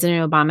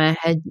 President Obama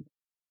had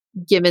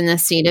given the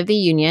State of the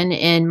Union,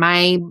 and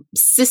my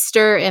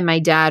sister and my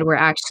dad were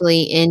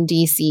actually in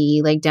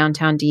DC,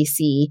 downtown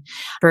DC,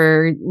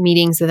 for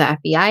meetings with the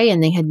FBI,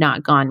 and they had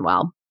not gone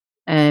well.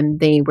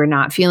 They were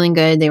not feeling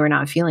good. They were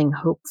not feeling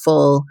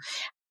hopeful.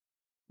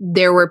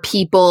 There were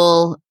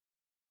people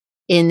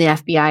in the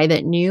FBI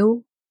that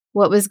knew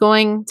what was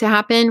going to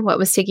happen, what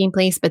was taking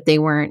place, but they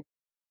weren't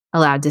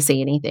allowed to say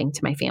anything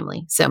to my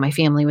family. So my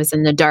family was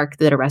in the dark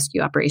that a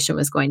rescue operation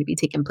was going to be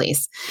taking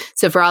place.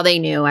 So for all they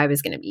knew, I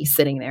was going to be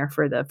sitting there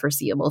for the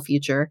foreseeable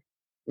future.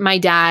 My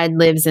dad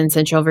lives in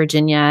Central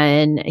Virginia,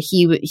 and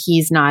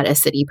he's not a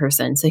city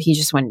person. So he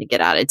just wanted to get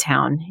out of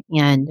town.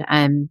 And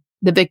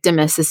the victim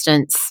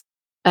assistance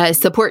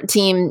support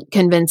team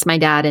convinced my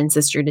dad and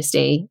sister to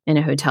stay in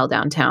a hotel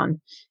downtown,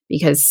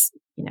 because,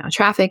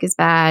 traffic is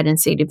bad and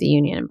State of the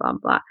Union and blah,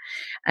 blah.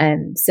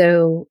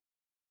 So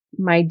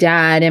my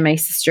dad and my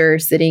sister are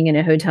sitting in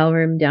a hotel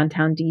room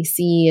downtown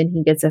DC, and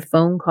he gets a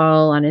phone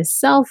call on his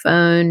cell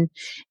phone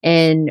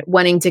and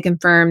wanting to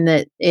confirm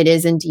that it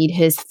is indeed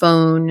his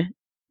phone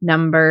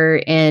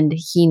number, and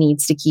he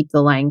needs to keep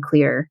the line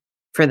clear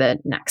for the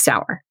next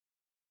hour.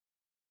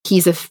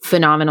 He's a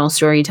phenomenal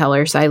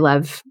storyteller, so I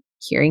love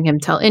hearing him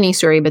tell any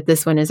story, but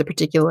this one is a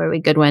particularly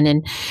good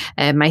one.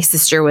 And my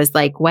sister was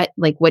like, what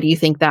do you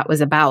think that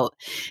was about?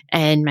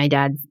 And my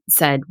dad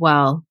said,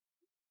 well,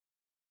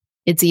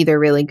 it's either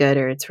really good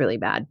or it's really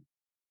bad.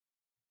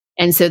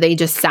 And so they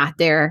just sat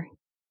there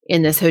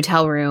in this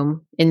hotel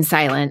room in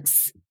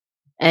silence.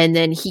 And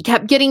then he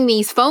kept getting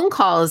these phone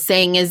calls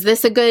saying, is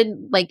this a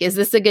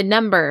good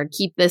number?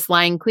 Keep this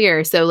line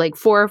clear. So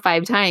 4 or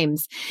 5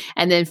 times.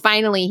 And then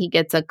finally he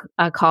gets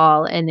a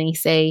call, and they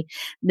say,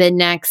 the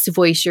next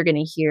voice you're going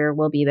to hear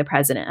will be the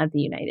President of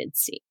the United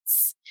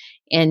States.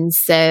 And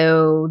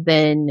so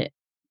then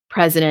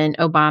President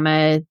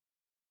Obama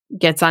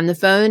gets on the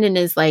phone and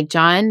is like,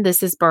 John,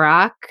 this is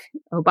Barack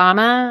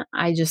Obama.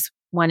 I just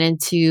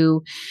wanted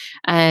to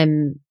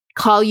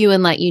call you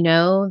and let you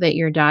know that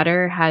your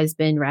daughter has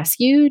been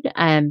rescued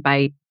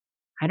by,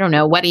 I don't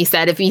know what he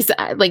said, if he's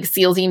like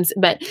SEAL teams,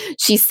 but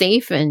she's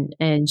safe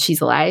and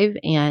she's alive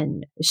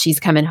and she's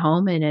coming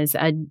home. And as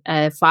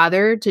a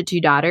father to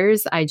 2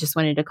 daughters, I just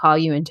wanted to call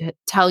you and to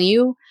tell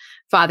you,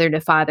 father to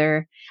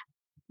father,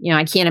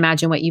 I can't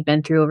imagine what you've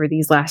been through over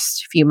these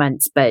last few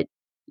months, but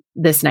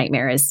this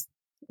nightmare is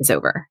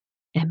over.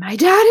 And my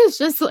dad is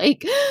just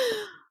like,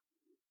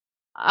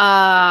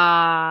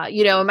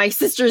 my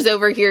sister's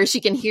over here.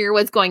 She can hear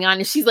what's going on.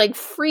 And she's like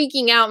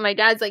freaking out. My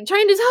dad's like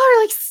trying to tell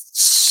her, like,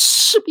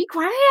 shh, be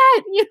quiet.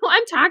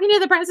 I'm talking to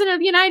the president of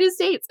the United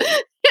States.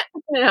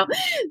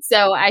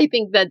 So I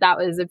think that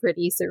was a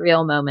pretty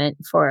surreal moment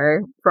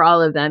for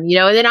all of them,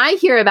 and then I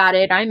hear about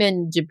it. I'm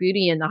in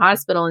Djibouti in the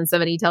hospital and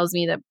somebody tells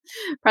me that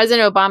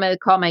President Obama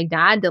called my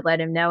dad to let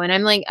him know. And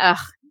I'm like, ugh,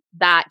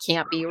 that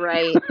can't be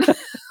right.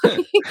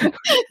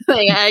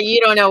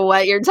 You don't know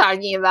what you're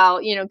talking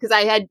about, because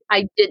I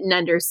didn't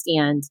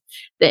understand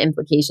the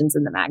implications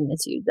and the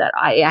magnitude that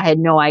I had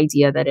no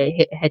idea that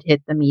it had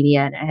hit the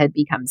media and it had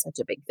become such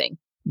a big thing.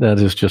 That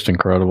is just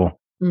incredible.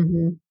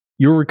 Mm-hmm.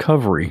 Your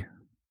recovery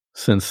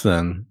since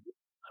then,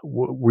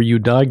 were you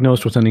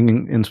diagnosed with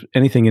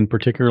anything in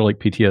particular, like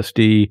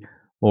PTSD,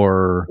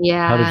 or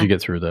how did you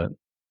get through that?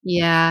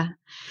 Yeah.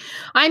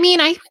 I mean,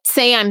 I would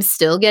say I'm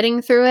still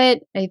getting through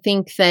it. I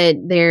think that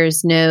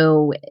there's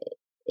no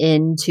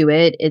end to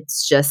it.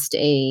 It's just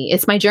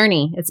it's my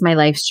journey. It's my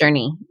life's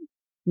journey.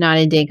 Not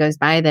a day goes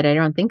by that I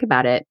don't think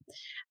about it.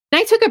 And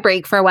I took a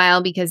break for a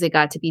while because it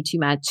got to be too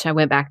much. I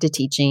went back to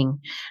teaching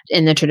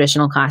in the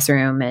traditional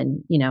classroom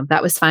and,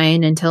 that was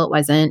fine until it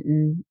wasn't.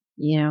 And,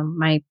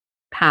 my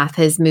path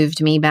has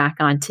moved me back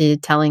onto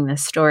telling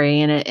this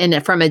story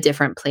and from a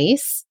different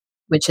place,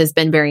 which has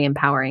been very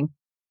empowering.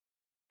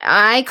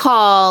 I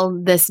call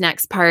this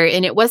next part,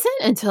 and it wasn't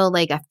until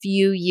like a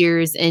few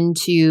years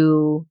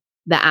into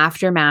the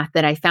aftermath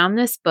that I found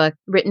this book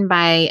written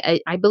by,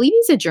 I believe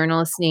he's a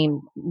journalist named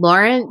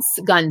Lawrence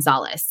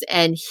Gonzalez.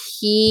 And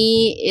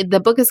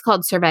the book is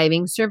called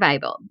Surviving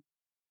Survival.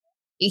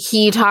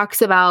 He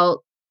talks about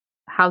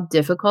how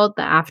difficult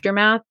the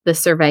aftermath, the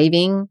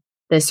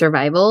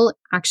survival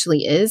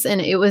actually is.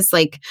 And it was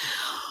like,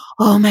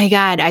 oh my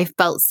God, I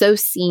felt so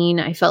seen.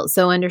 I felt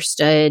so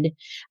understood.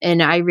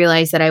 And I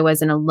realized that I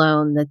wasn't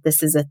alone, that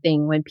this is a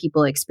thing when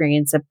people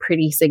experience a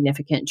pretty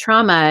significant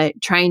trauma,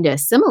 trying to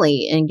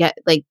assimilate and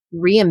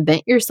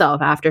reinvent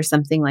yourself after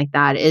something like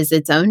that is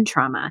its own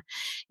trauma.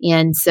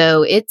 And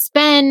so it's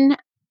been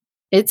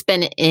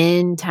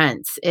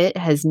intense. It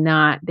has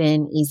not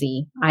been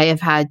easy. I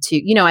have had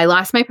to, I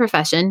lost my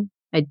profession.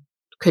 I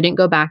couldn't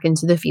go back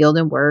into the field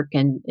and work.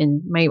 And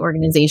my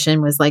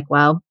organization was like,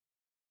 well,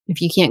 if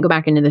you can't go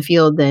back into the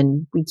field,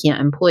 then we can't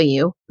employ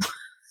you.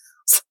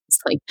 So it's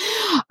like,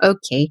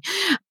 okay.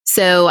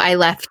 So I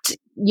left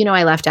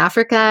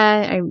Africa.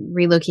 I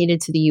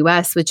relocated to the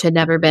US, which had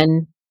never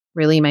been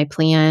really my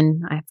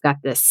plan. I've got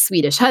this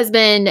Swedish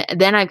husband.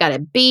 Then I've got a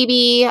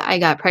baby. I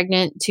got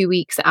pregnant 2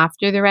 weeks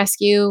after the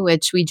rescue,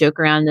 which we joke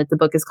around that the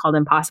book is called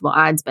Impossible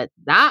Odds, but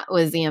that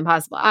was the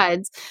impossible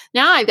odds.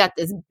 Now I've got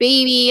this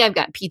baby. I've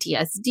got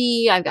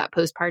PTSD. I've got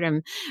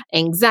postpartum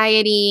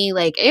anxiety.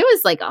 It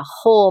was like a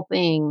whole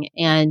thing.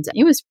 And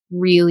it was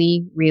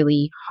really,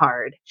 really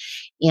hard.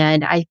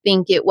 And I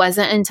think it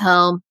wasn't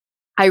until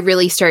I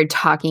really started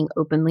talking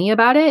openly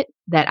about it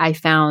that I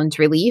found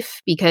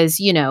relief, because,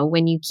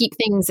 when you keep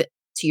things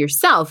to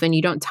yourself and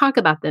you don't talk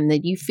about them,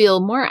 that you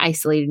feel more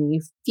isolated and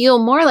you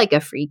feel more like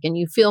a freak and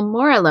you feel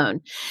more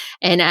alone.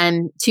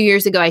 And 2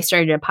 years ago, I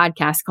started a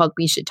podcast called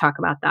We Should Talk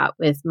About That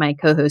with my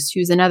co-host,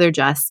 who's another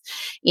Jess.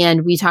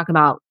 And we talk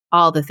about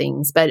all the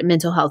things, but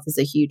mental health is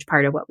a huge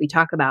part of what we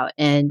talk about.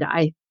 And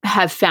I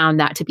have found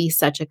that to be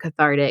such a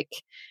cathartic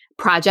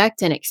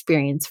project and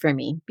experience for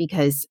me,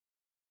 because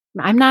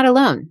I'm not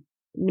alone.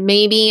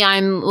 Maybe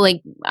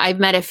I've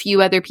met a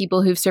few other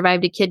people who've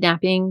survived a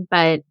kidnapping,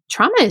 but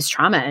trauma is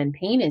trauma and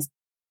pain is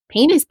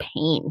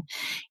pain.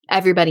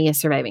 Everybody is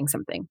surviving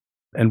something.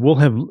 And we'll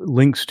have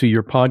links to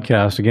your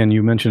podcast. Again,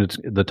 you mentioned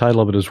the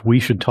title of it is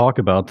We Should Talk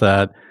About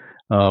That.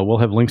 We'll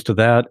have links to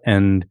that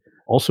and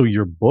also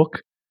your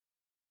book.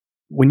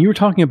 When you were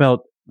talking about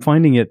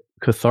finding it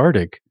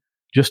cathartic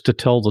just to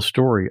tell the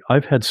story,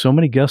 I've had so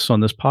many guests on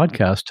this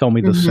podcast tell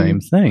me the same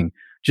thing.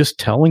 Just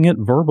telling it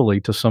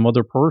verbally to some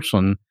other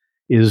person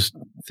is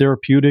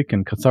therapeutic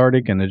and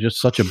cathartic, and it's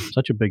just such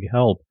a big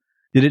help.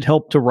 Did it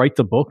help to write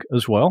the book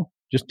as well,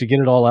 just to get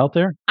it all out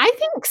there? I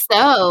think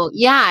so.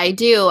 Yeah, I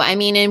do. I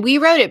mean, and we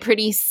wrote it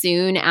pretty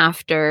soon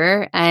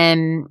after,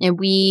 and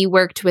we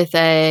worked with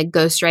a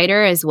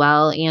ghostwriter as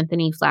well,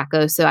 Anthony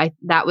Flacco. So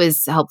that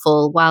was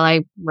helpful. While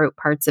I wrote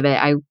parts of it,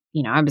 I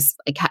was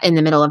in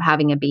the middle of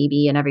having a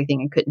baby and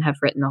everything. I couldn't have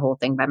written the whole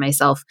thing by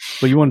myself.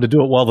 But you wanted to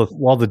do it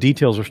while the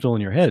details are still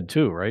in your head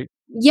too, right?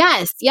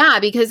 Yes. Yeah.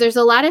 Because there's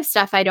a lot of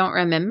stuff I don't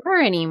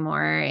remember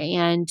anymore.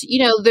 And,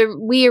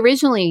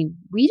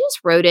 we just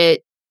wrote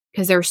it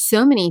because there are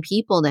so many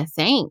people to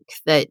thank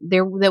that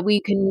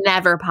we could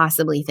never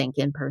possibly thank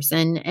in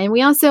person. And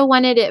we also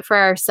wanted it for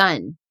our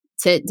son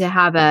to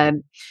have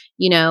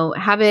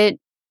have it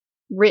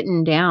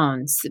written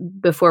down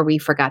before we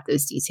forgot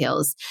those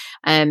details.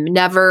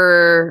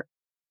 Never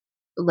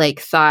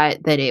thought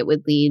that it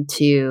would lead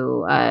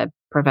to a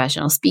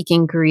professional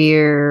speaking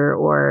career,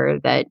 or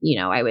that,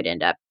 I would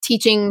end up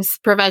teaching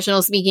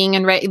professional speaking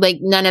and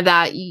none of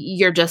that.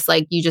 You're just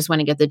you just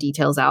want to get the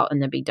details out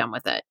and then be done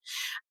with it.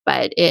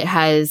 But it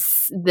has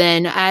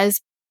then,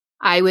 as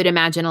I would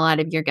imagine a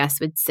lot of your guests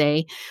would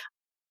say,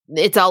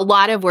 it's a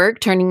lot of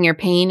work turning your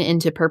pain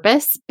into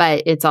purpose,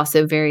 but it's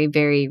also very,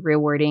 very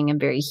rewarding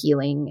and very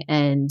healing.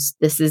 And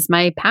this is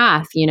my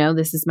path,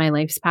 this is my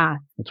life's path.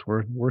 It's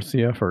worth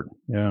the effort.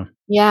 Yeah.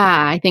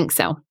 Yeah, I think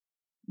so.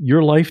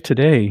 Your life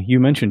today, you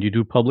mentioned you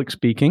do public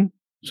speaking.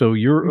 So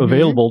you're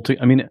available to,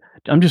 I'm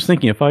just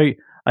thinking, if I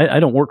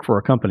don't work for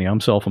a company, I'm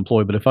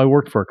self-employed, but if I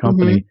worked for a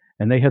company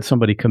and they had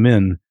somebody come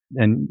in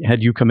and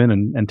had you come in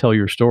and tell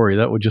your story,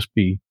 that would just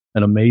be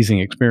an amazing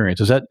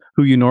experience. Is that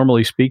who you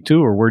normally speak to,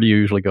 or where do you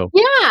usually go?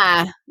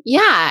 Yeah.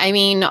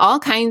 All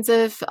kinds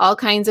of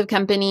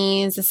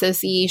companies,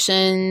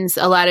 associations.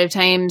 A lot of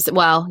times,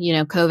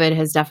 COVID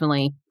has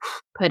definitely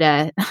put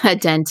a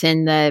dent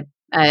in the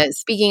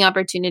speaking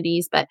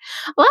opportunities, but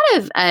a lot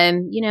of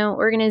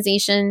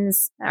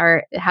organizations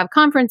have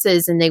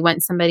conferences and they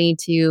want somebody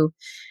to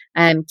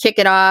kick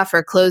it off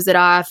or close it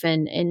off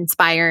and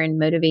inspire and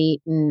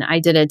motivate. And I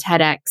did a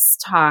TEDx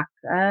talk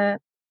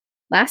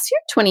last year,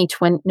 2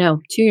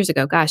 years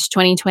ago,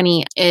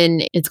 2020.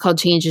 And it's called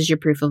Change is Your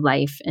Proof of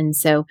Life. And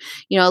so,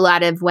 a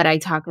lot of what I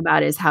talk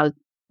about is how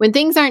when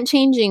things aren't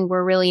changing,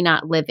 we're really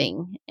not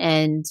living.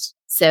 And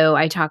so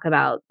I talk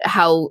about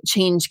how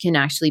change can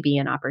actually be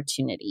an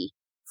opportunity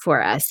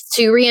for us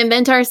to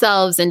reinvent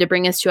ourselves and to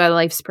bring us to our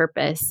life's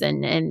purpose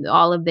and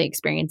all of the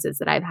experiences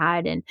that I've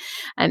had.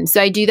 And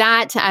so I do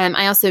that.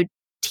 I also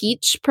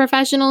teach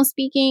professional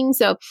speaking.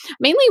 So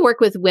mainly work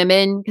with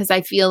women because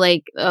I feel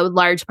like a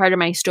large part of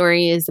my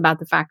story is about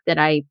the fact that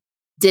I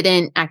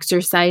didn't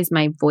exercise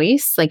my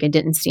voice. I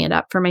didn't stand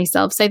up for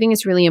myself. So I think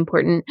it's really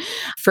important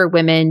for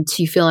women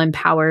to feel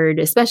empowered,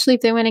 especially if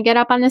they want to get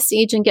up on the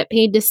stage and get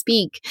paid to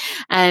speak.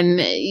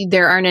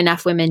 There aren't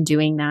enough women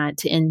doing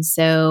that. And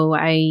so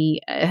I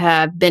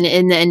have been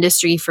in the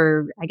industry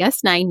for,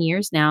 9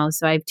 years now.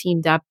 So I've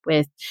teamed up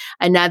with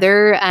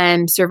another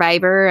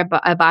survivor,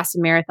 a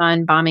Boston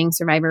Marathon bombing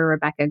survivor,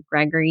 Rebecca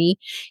Gregory.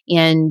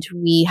 And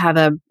we have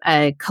a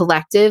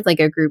collective,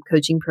 a group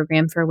coaching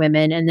program for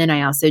women. And then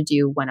I also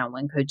do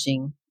one-on-one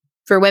coaching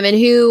for women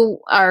who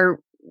are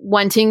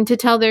wanting to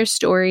tell their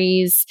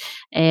stories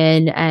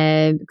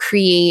and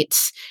create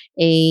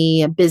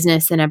a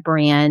business and a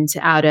brand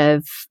out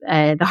of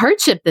the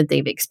hardship that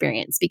they've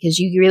experienced, because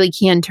you really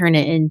can turn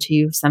it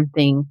into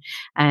something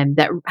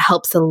that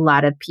helps a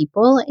lot of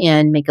people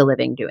and make a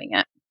living doing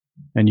it.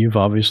 And you've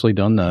obviously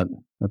done that.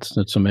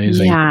 That's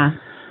amazing. Yeah.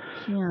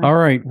 All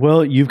right.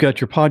 Well, you've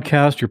got your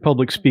podcast, your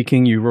public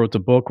speaking, you wrote the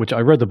book, which I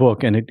read the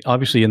book, and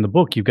obviously in the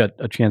book, you've got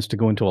a chance to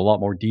go into a lot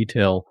more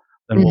detail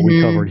than what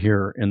we covered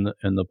here in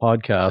the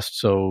podcast.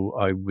 So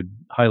I would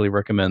highly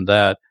recommend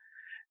that.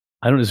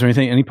 Is there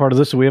any part of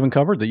this that we haven't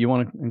covered that you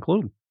want to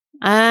include?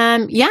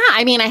 I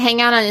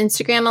hang out on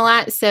Instagram a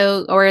lot,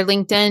 or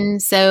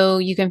LinkedIn. So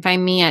you can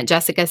find me at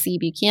Jessica C.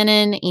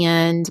 Buchanan,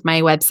 and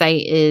my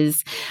website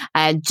is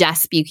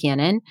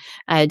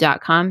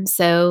jessbuchanan.com.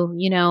 So,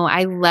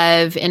 I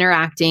love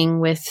interacting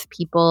with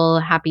people,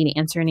 happy to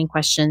answer any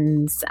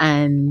questions,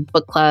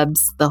 book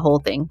clubs, the whole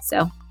thing.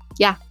 So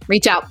yeah,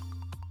 reach out.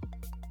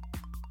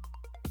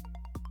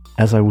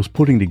 As I was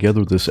putting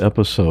together this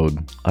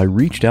episode, I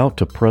reached out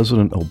to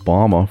President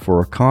Obama for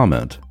a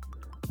comment.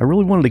 I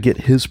really wanted to get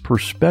his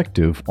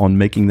perspective on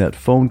making that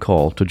phone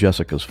call to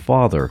Jessica's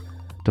father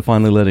to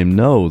finally let him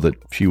know that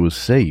she was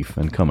safe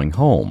and coming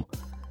home.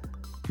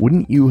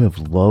 Wouldn't you have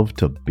loved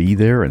to be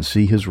there and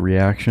see his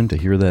reaction to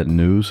hear that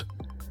news?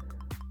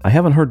 I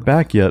haven't heard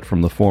back yet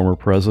from the former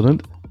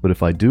president, but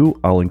if I do,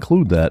 I'll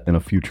include that in a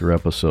future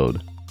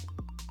episode.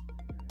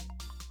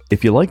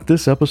 If you liked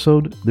this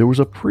episode, there was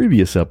a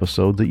previous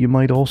episode that you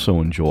might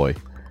also enjoy.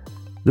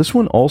 This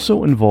one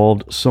also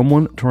involved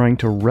someone trying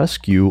to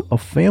rescue a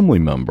family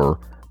member,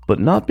 but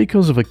not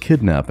because of a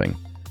kidnapping.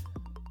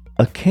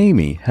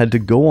 Akemi had to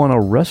go on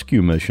a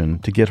rescue mission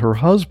to get her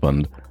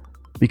husband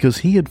because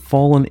he had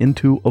fallen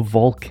into a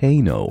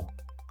volcano.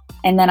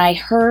 And then I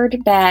heard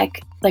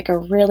back a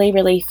really,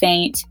 really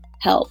faint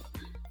help.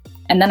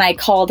 And then I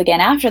called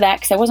again after that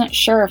because I wasn't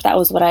sure if that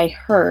was what I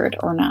heard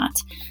or not.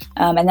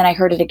 And then I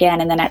heard it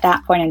again. And then at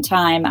that point in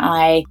time,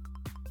 I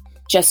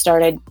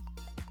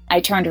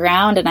turned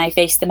around and I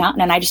faced the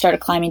mountain and I just started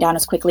climbing down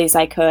as quickly as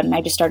I could. And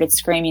I just started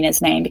screaming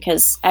his name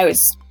because I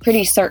was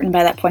pretty certain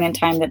by that point in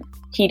time that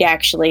he'd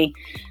actually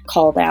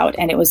called out.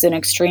 And it was an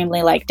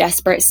extremely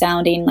desperate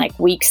sounding,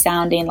 weak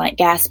sounding,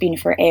 gasping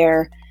for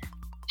air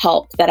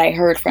help that I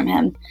heard from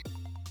him.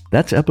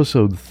 That's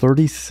episode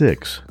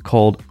 36,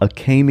 called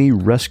Akemi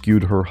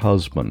Rescued Her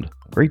Husband.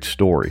 Great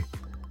story.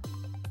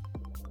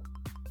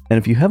 And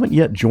if you haven't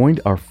yet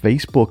joined our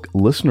Facebook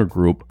listener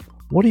group,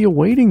 what are you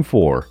waiting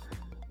for?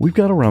 We've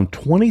got around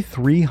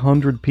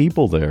 2,300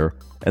 people there,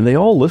 and they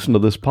all listen to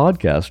this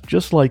podcast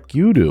just like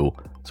you do,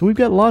 so we've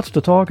got lots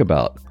to talk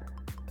about.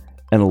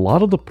 And a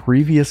lot of the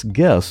previous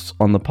guests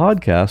on the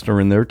podcast are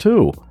in there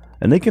too,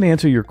 and they can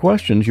answer your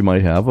questions you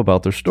might have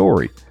about their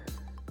story.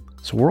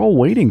 So we're all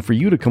waiting for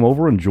you to come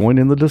over and join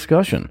in the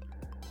discussion.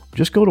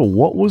 Just go to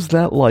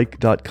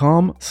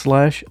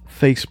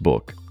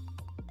whatwasthatlike.com/Facebook.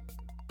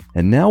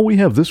 And now we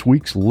have this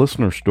week's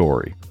listener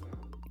story.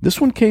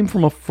 This one came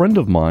from a friend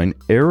of mine,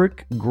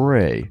 Eric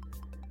Gray.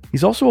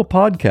 He's also a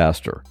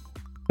podcaster.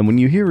 And when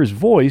you hear his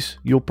voice,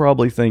 you'll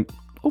probably think,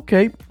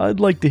 okay, I'd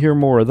like to hear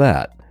more of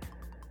that.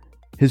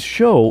 His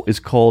show is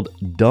called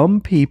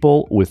Dumb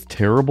People with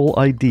Terrible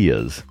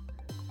Ideas.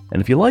 And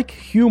if you like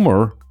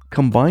humor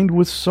combined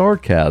with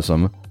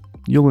sarcasm,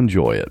 you'll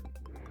enjoy it.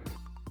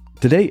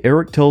 Today,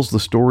 Eric tells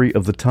the story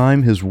of the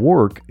time his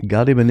work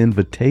got him an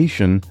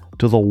invitation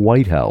to the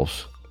White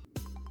House.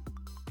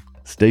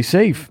 Stay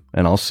safe,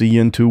 and I'll see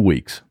you in 2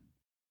 weeks.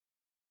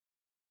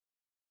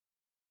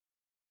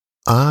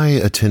 I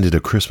attended a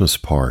Christmas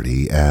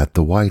party at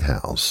the White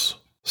House,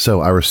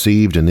 so I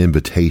received an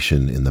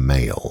invitation in the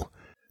mail.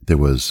 There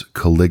was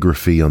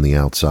calligraphy on the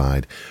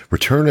outside.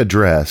 Return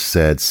address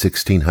said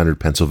 1600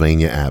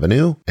 Pennsylvania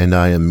Avenue, and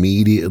I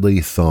immediately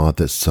thought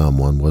that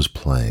someone was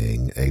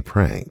playing a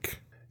prank.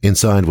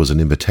 Inside was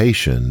an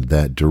invitation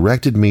that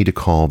directed me to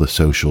call the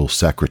social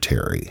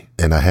secretary,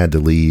 and I had to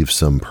leave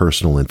some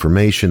personal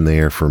information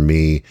there for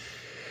me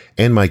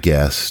and my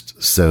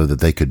guest so that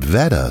they could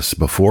vet us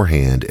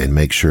beforehand and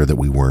make sure that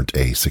we weren't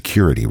a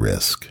security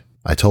risk.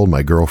 I told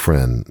my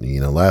girlfriend,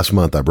 last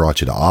month I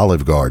brought you to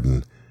Olive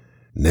Garden.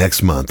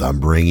 Next month I'm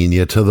bringing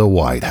you to the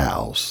White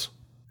House.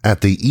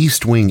 At the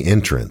East Wing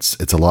entrance,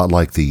 it's a lot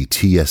like the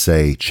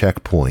TSA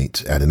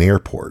checkpoint at an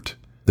airport.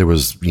 There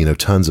was,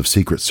 tons of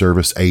Secret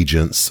Service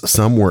agents.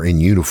 Some were in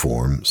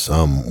uniform,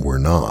 some were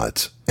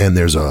not. And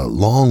there's a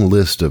long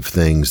list of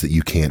things that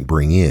you can't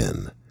bring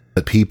in.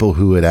 But people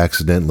who had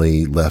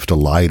accidentally left a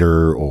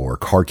lighter or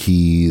car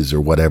keys or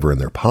whatever in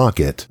their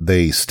pocket,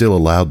 they still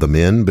allowed them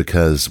in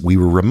because we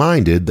were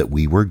reminded that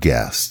we were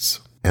guests.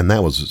 And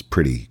that was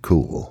pretty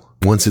cool.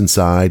 Once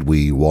inside,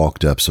 we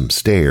walked up some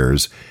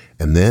stairs,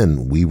 and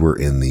then we were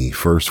in the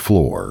first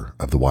floor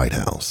of the White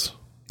House.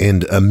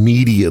 And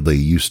immediately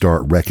you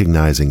start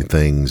recognizing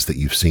things that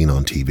you've seen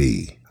on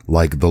TV,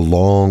 like the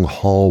long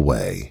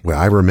hallway where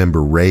I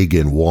remember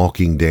Reagan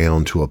walking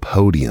down to a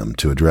podium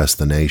to address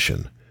the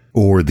nation,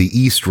 or the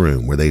East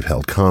Room where they've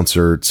held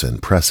concerts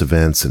and press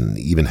events and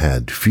even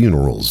had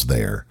funerals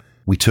there.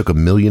 We took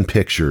 1 million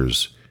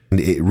pictures,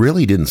 and it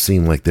really didn't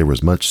seem like there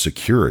was much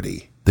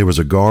security. There was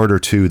a guard or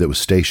two that was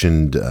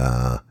stationed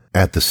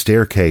at the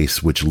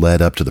staircase which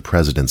led up to the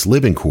president's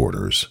living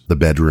quarters, the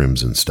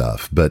bedrooms and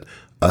stuff, but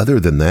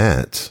other than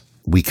that,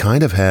 we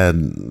kind of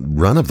had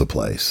run of the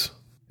place,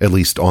 at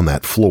least on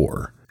that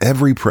floor.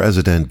 Every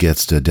president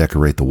gets to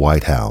decorate the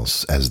White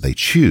House as they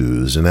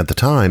choose, and at the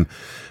time,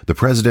 the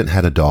president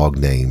had a dog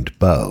named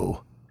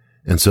Bo.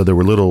 And so there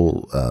were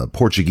little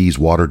Portuguese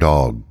water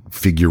dog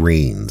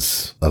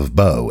figurines of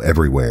Bo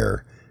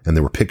everywhere, and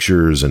there were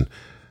pictures and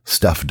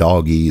stuffed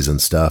doggies and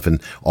stuff,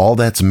 and all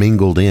that's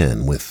mingled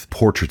in with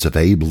portraits of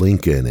Abe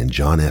Lincoln and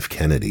John F.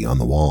 Kennedy on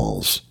the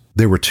walls.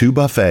 There were 2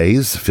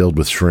 buffets filled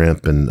with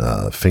shrimp and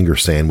finger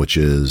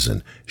sandwiches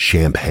and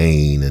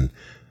champagne and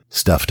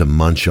stuff to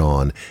munch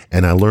on.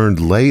 And I learned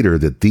later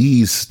that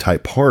these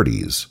type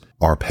parties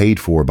are paid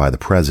for by the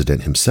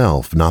president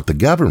himself, not the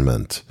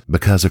government,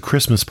 because a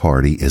Christmas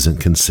party isn't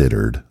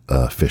considered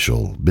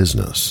official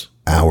business.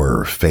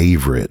 Our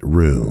favorite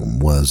room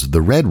was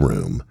the Red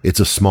Room. It's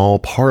a small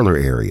parlor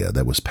area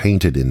that was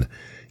painted in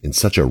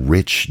such a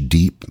rich,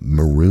 deep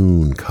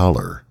maroon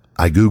color.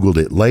 I Googled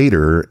it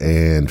later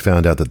and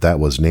found out that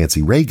was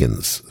Nancy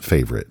Reagan's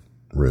favorite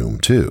room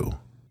too.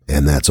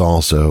 And that's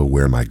also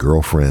where my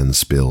girlfriend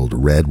spilled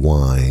red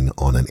wine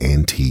on an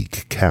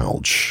antique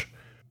couch.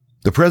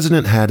 The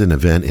president had an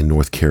event in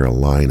North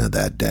Carolina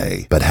that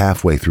day, but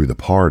halfway through the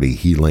party,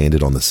 he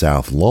landed on the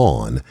south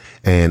lawn,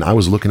 and I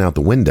was looking out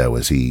the window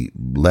as he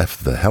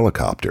left the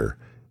helicopter,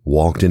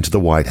 walked into the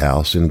White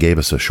House, and gave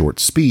us a short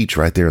speech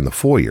right there in the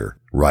foyer,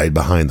 right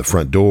behind the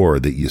front door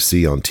that you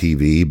see on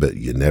TV but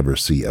you never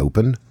see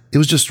open. It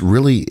was just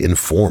really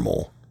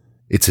informal.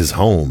 It's his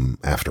home,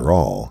 after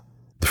all.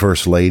 The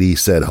First Lady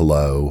said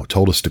hello,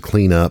 told us to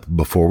clean up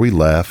before we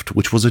left,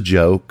 which was a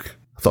joke.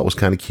 I thought was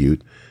kind of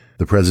cute.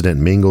 The president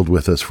mingled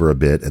with us for a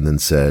bit and then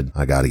said,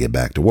 I got to get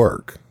back to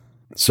work.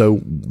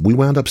 So we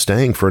wound up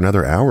staying for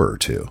another hour or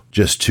two.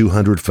 Just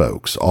 200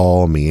 folks,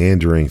 all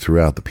meandering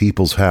throughout the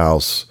People's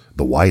House,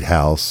 the White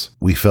House.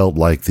 We felt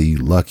like the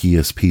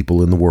luckiest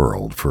people in the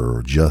world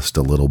for just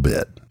a little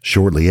bit.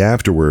 Shortly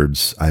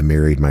afterwards, I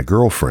married my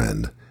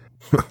girlfriend.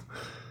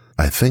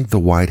 I think the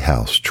White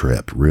House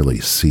trip really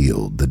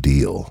sealed the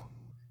deal.